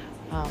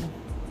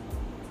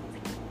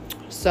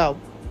 So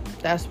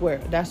that's where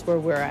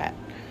we're at.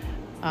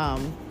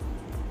 I'm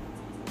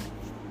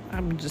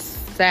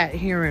just sat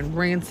here and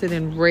ranted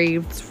and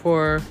raved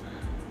for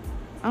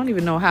I don't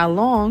even know how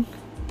long,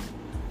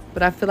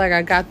 but I feel like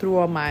I got through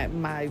all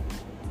my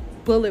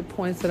bullet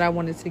points that I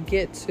wanted to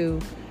get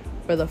to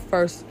for the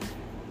first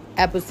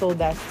episode,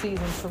 that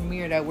season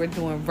premiere that we're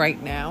doing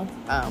right now.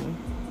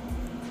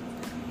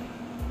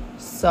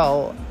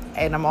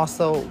 And I'm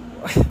also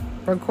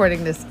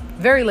recording this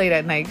very late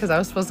at night because I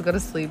was supposed to go to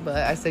sleep, but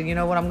I said, you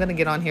know what, I'm going to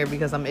get on here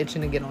because I'm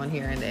itching to get on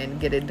here and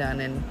get it done.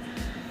 And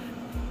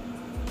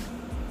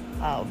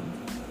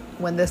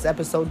when this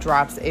episode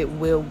drops, it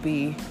will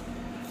be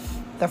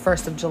the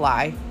 1st of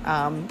July.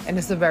 And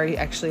it's a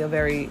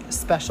very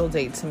special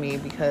date to me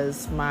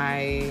because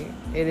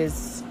it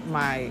is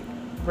my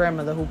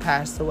grandmother who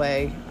passed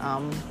away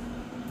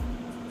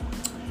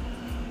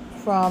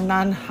from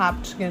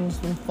non-Hodgkin's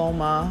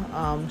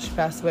lymphoma. She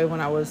passed away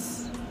when I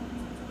was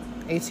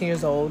 18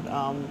 years old.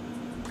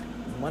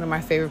 One of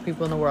my favorite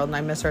people in the world, and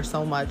I miss her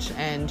so much.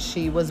 And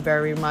she was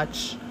very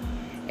much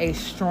a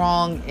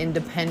strong,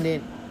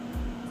 independent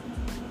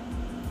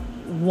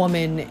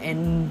woman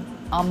and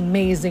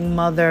amazing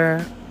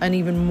mother, an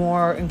even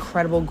more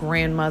incredible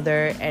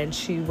grandmother, and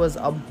she was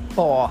a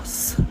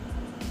boss,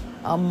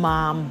 a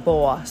mom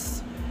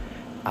boss.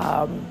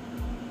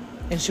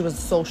 And she was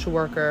a social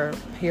worker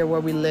here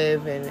where we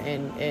live,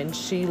 and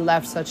she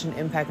left such an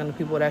impact on the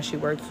people that she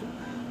worked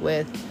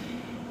with.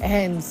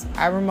 And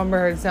I remember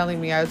her telling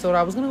me, I told her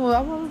I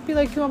want to be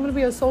like you, I'm going to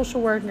be a social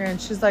worker.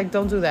 And she's like,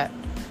 don't do that.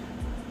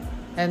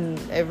 And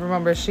I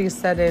remember she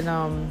said it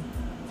on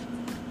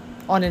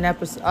an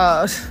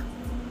episode,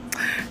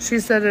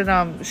 she said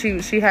it,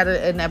 she had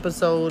an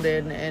episode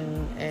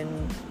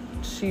and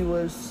she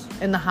was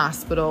in the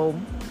hospital.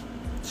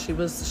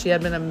 She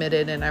had been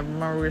admitted, and I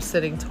remember we were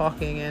sitting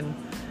talking, and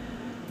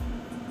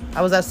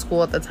I was at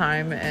school at the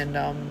time, and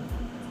I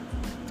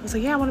was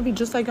like, yeah, I want to be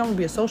just like you. I want to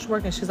be a social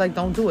worker. And she's like,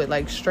 don't do it.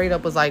 Like, straight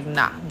up was like,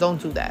 nah, don't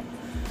do that.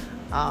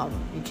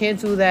 You can't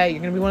do that.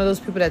 You're going to be one of those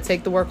people that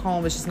take the work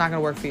home. It's just not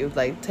going to work for you.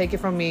 Like, take it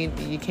from me.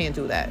 You can't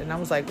do that. And I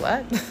was like,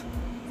 what?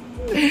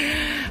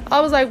 I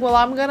was like, well,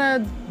 I'm going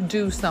to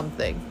do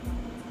something.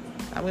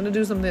 I'm going to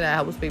do something that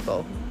helps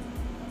people.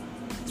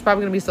 It's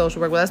probably going to be social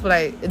work. Well, that's what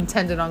I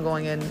intended on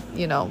going in,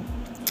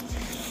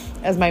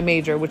 as my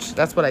major, which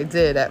that's what I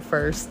did at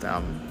first.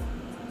 I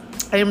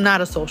am not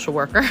a social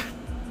worker.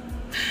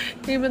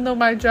 Even though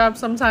my job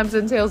sometimes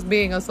entails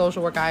being a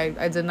social worker,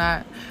 I did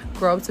not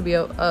grow up to be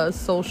a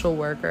social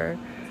worker.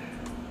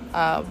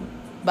 But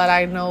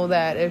I know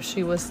that if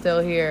she was still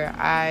here,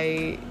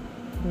 I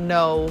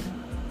know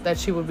that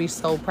she would be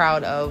so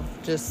proud of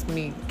just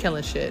me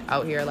killing shit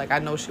out here. Like, I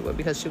know she would,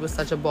 because she was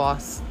such a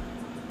boss.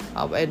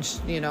 And,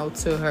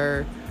 to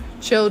her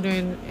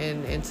children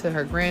and to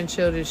her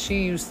grandchildren,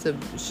 she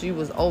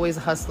was always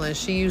hustling.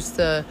 She used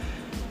to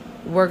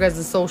work as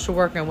a social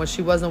worker, and when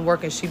she wasn't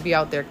working, she'd be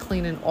out there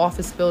cleaning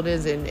office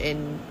buildings,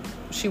 and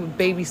she would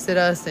babysit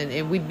us,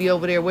 and we'd be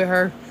over there with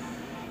her.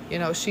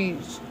 She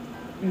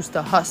used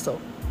to hustle.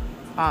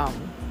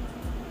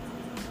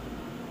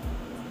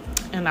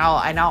 And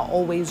I'll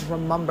always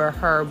remember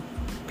her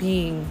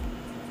being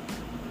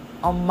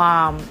a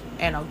mom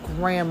and a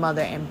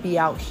grandmother and be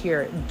out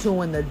here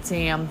doing the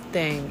damn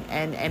thing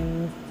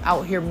and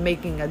out here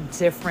making a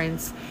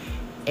difference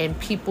in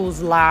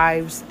people's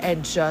lives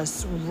and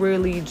just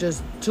really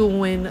just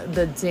doing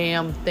the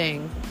damn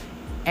thing.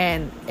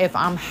 And if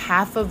I'm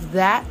half of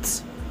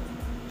that,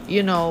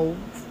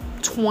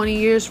 20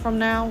 years from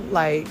now,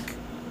 like,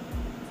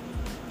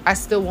 I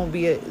still won't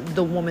be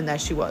the woman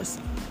that she was.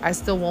 I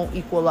still won't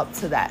equal up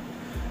to that.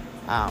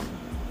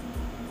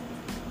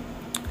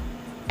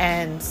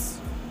 And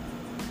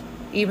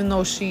even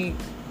though she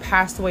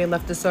passed away and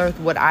left this earth,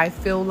 what I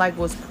feel like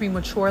was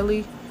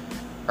prematurely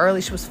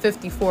early. She was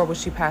 54 when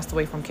she passed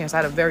away from cancer.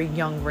 I had a very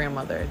young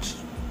grandmother.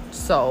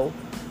 So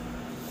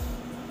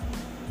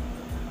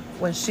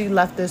when she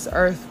left this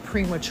earth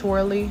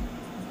prematurely,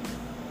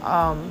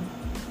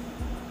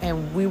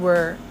 and we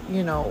were,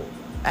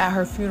 at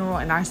her funeral,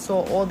 and I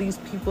saw all these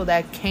people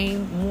that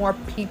came, more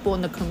people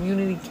in the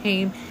community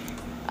came,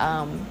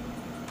 and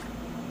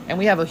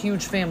we have a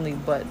huge family,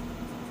 but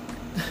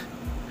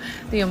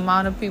the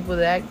amount of people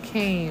that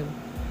came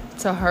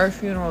to her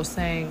funeral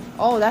saying,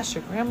 oh, that's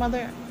your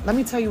grandmother? Let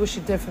me tell you what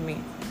she did for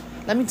me.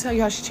 Let me tell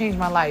you how she changed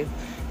my life.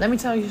 Let me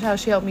tell you how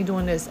she helped me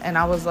doing this. And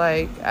I was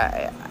like,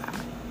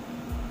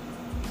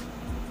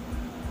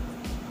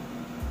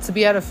 to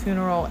be at a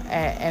funeral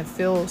and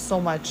feel so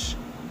much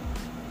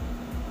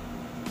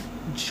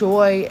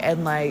joy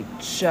and like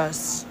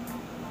just,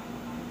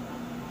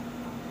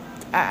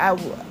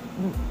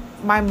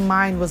 my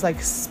mind was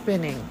like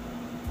spinning.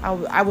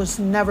 I was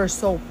never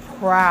so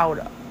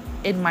proud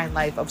in my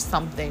life of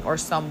something or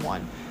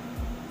someone.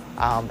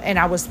 And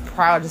I was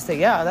proud to say,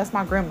 yeah, that's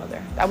my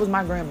grandmother. That was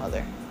my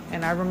grandmother.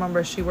 And I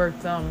remember she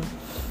worked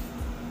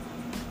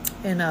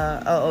in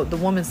the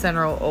women's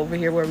center over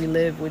here where we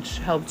live, which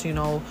helped,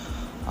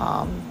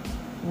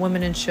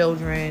 women and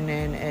children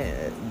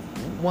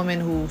and women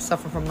who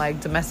suffer from like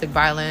domestic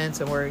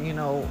violence and were,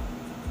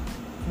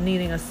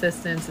 needing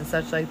assistance and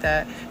such like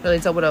that. Really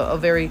dealt with a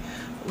very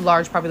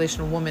large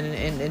population of women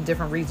and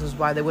different reasons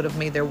why they would have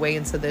made their way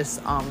into this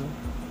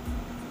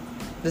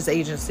this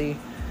agency.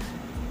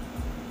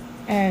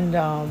 And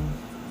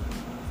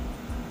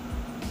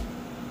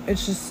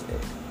it's just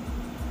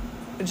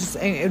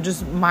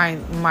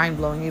mind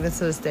blowing. Even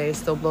to this day, it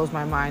still blows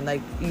my mind.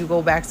 Like, you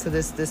go back to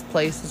this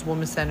place, this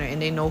women's center,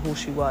 and they know who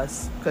she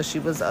was, because she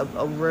was a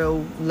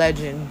real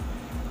legend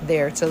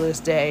there to this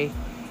day.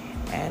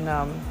 And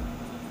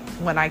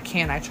when I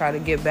can, I try to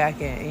give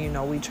back,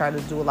 and we try to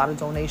do a lot of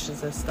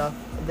donations and stuff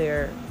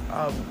there,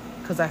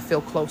 because I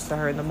feel close to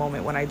her in the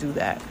moment when I do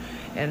that.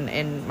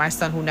 And my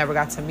son, who never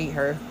got to meet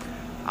her,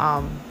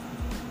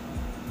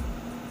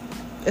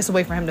 it's a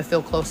way for him to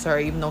feel close to her,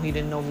 even though he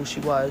didn't know who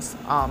she was,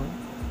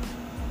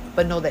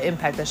 but know the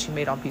impact that she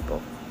made on people.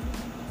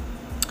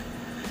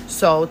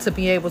 So to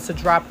be able to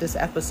drop this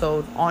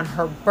episode on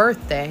her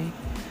birthday,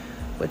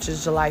 which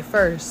is July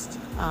 1st,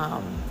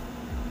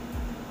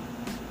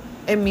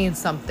 it means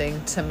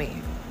something to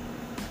me,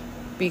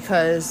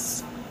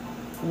 because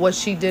what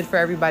she did for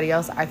everybody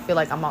else, I feel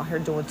like I'm out here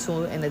doing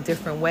too, in a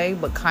different way,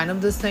 but kind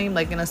of the same,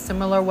 like in a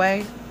similar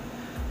way.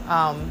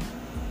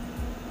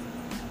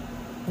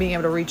 Being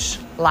able to reach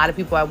a lot of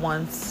people at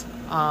once.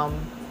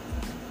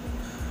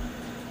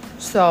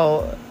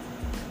 So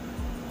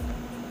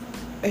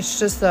it's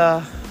just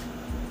a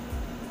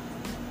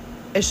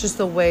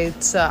way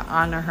to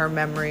honor her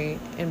memory,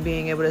 and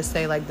being able to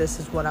say, like, this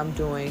is what I'm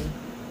doing,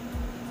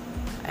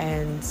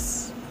 and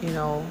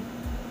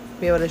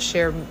be able to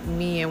share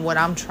me and what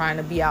I'm trying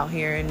to be out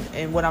here,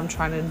 and what I'm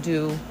trying to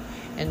do,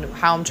 and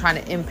how I'm trying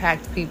to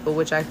impact people,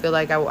 which I feel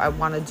like I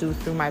want to do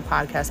through my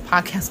podcast.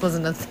 Podcast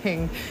wasn't a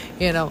thing,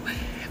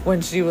 when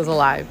she was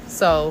alive.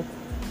 So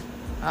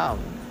I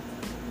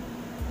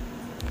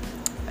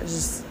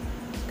just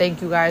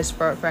thank you guys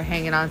for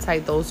hanging on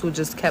tight. Those who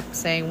just kept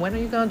saying, when are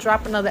you going to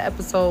drop another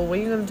episode?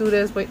 When are you going to do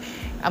this? Wait,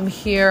 I'm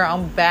here.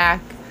 I'm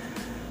back.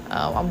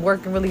 I'm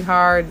working really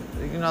hard.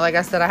 Like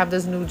I said, I have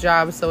this new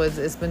job, so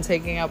it's been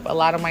taking up a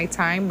lot of my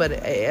time.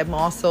 But I'm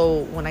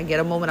also, when I get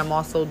a moment, I'm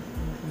also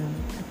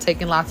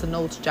taking lots of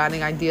notes,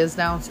 jotting ideas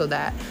down, so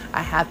that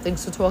I have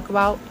things to talk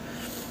about.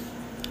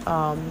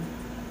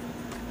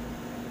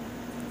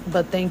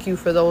 But thank you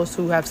for those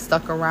who have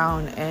stuck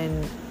around,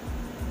 and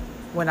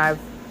when I've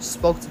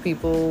spoke to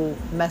people,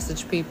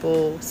 messaged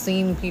people,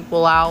 seen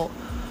people out,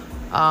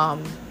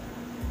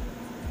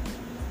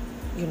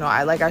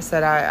 like I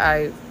said,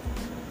 I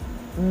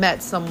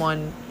met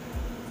someone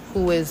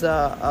who is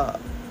the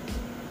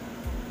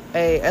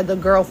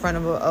girlfriend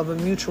of a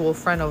mutual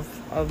friend of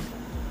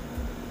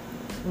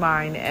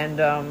mine,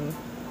 and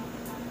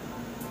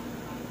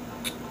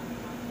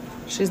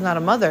she's not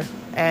a mother,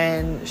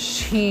 and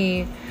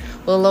she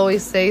will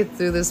always say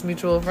through this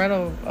mutual friend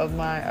of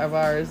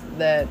ours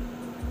that,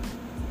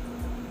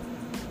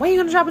 when are you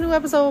gonna drop a new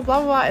episode, blah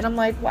blah blah. And I'm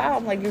like, wow,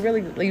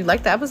 you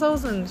like the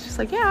episodes? And she's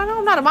like, yeah, I know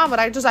I'm not a mom, but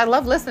I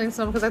love listening to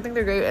them because I think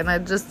they're great. And I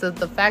just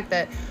the fact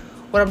that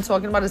what I'm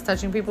talking about is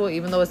touching people,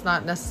 even though it's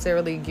not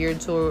necessarily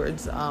geared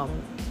towards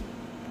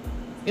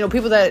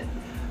people that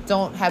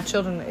don't have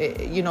children,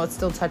 it's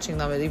still touching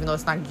them, even though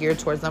it's not geared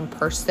towards them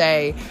per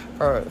se,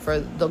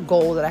 for the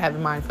goal that I have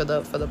in mind for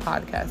the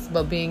podcast.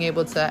 But being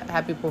able to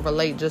have people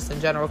relate just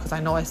in general, because I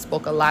know I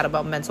spoke a lot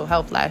about mental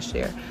health last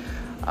year.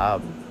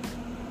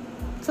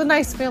 It's a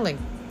nice feeling.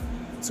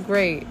 It's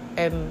great.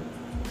 And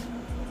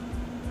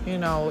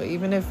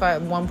even if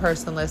one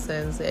person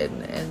listens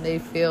and they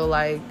feel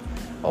like,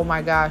 oh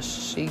my gosh,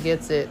 she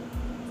gets it,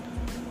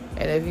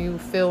 and if you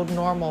feel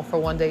normal for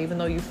one day, even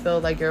though you feel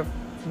like you're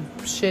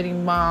shitty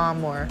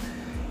mom, or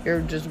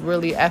you're just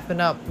really effing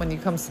up when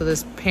it comes to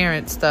this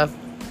parent stuff,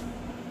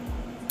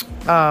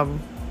 and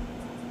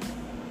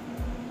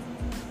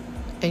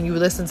you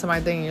listen to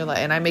my thing and you're like,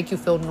 and I make you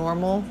feel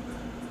normal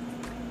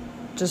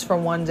just for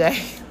one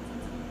day,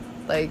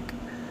 like,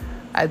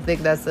 I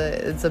think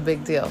it's a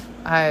big deal.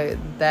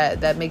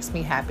 That makes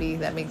me happy.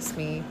 That makes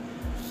me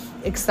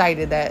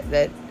excited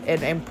that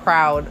and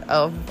proud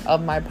of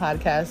my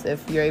podcast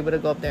if you're able to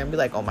go up there and be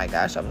like, oh my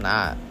gosh, I'm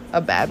not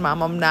a bad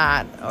mom, I'm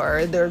not,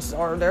 or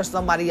there's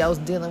somebody else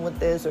dealing with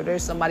this, or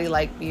there's somebody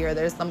like me, or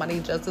there's somebody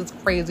just as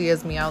crazy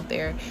as me out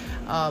there.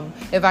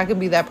 If I can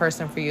be that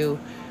person for you,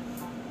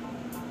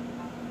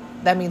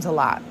 that means a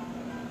lot.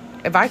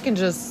 If I can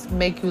just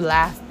make you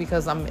laugh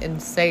because I'm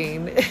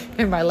insane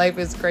and my life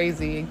is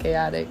crazy and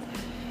chaotic,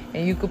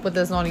 and you could put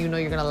this on and you know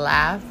you're gonna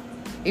laugh,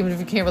 even if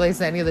you can't relate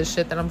to any of the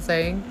shit that I'm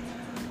saying,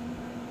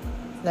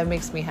 that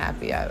makes me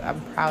happy. I'm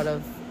proud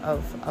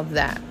of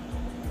that,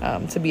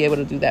 to be able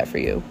to do that for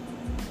you.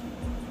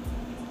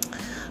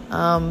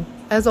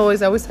 As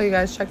always, I always tell you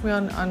guys, check me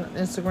on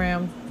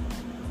Instagram.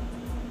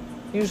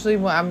 Usually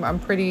I'm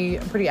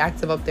pretty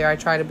active up there. I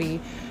try to be.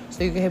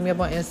 So you can hit me up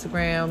on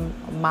Instagram,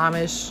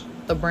 momish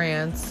the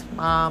brands,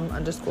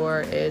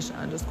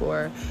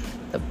 mom_ish_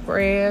 the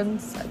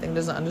brands. I think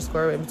there's an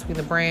underscore in between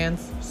the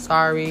brands.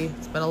 Sorry,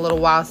 it's been a little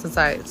while since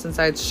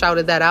I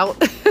shouted that out.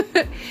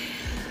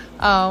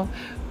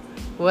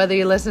 Whether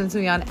you're listening to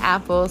me on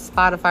Apple,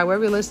 Spotify,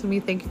 wherever you listen to me,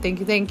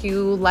 thank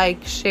you.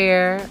 Like,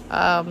 share,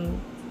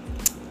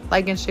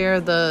 like and share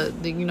the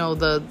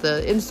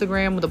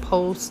Instagram with the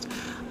post.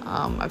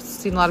 I've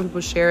seen a lot of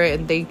people share it,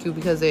 and thank you,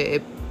 because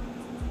it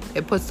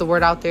puts the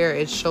word out there.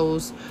 It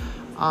shows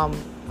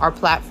our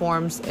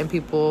platforms, and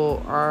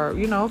people are,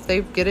 if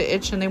they get an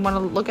itch and they want to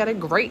look at it,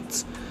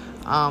 great.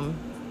 But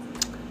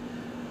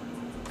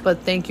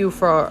thank you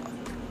for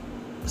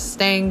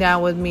staying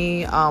down with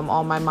me,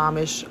 all my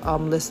momish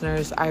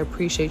listeners. I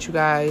appreciate you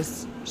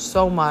guys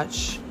so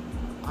much.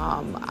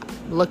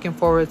 Looking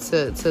forward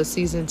to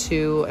season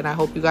 2, and I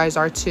hope you guys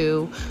are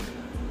too.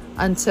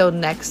 Until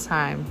next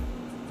time,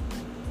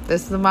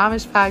 this is the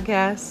Momish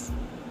Podcast.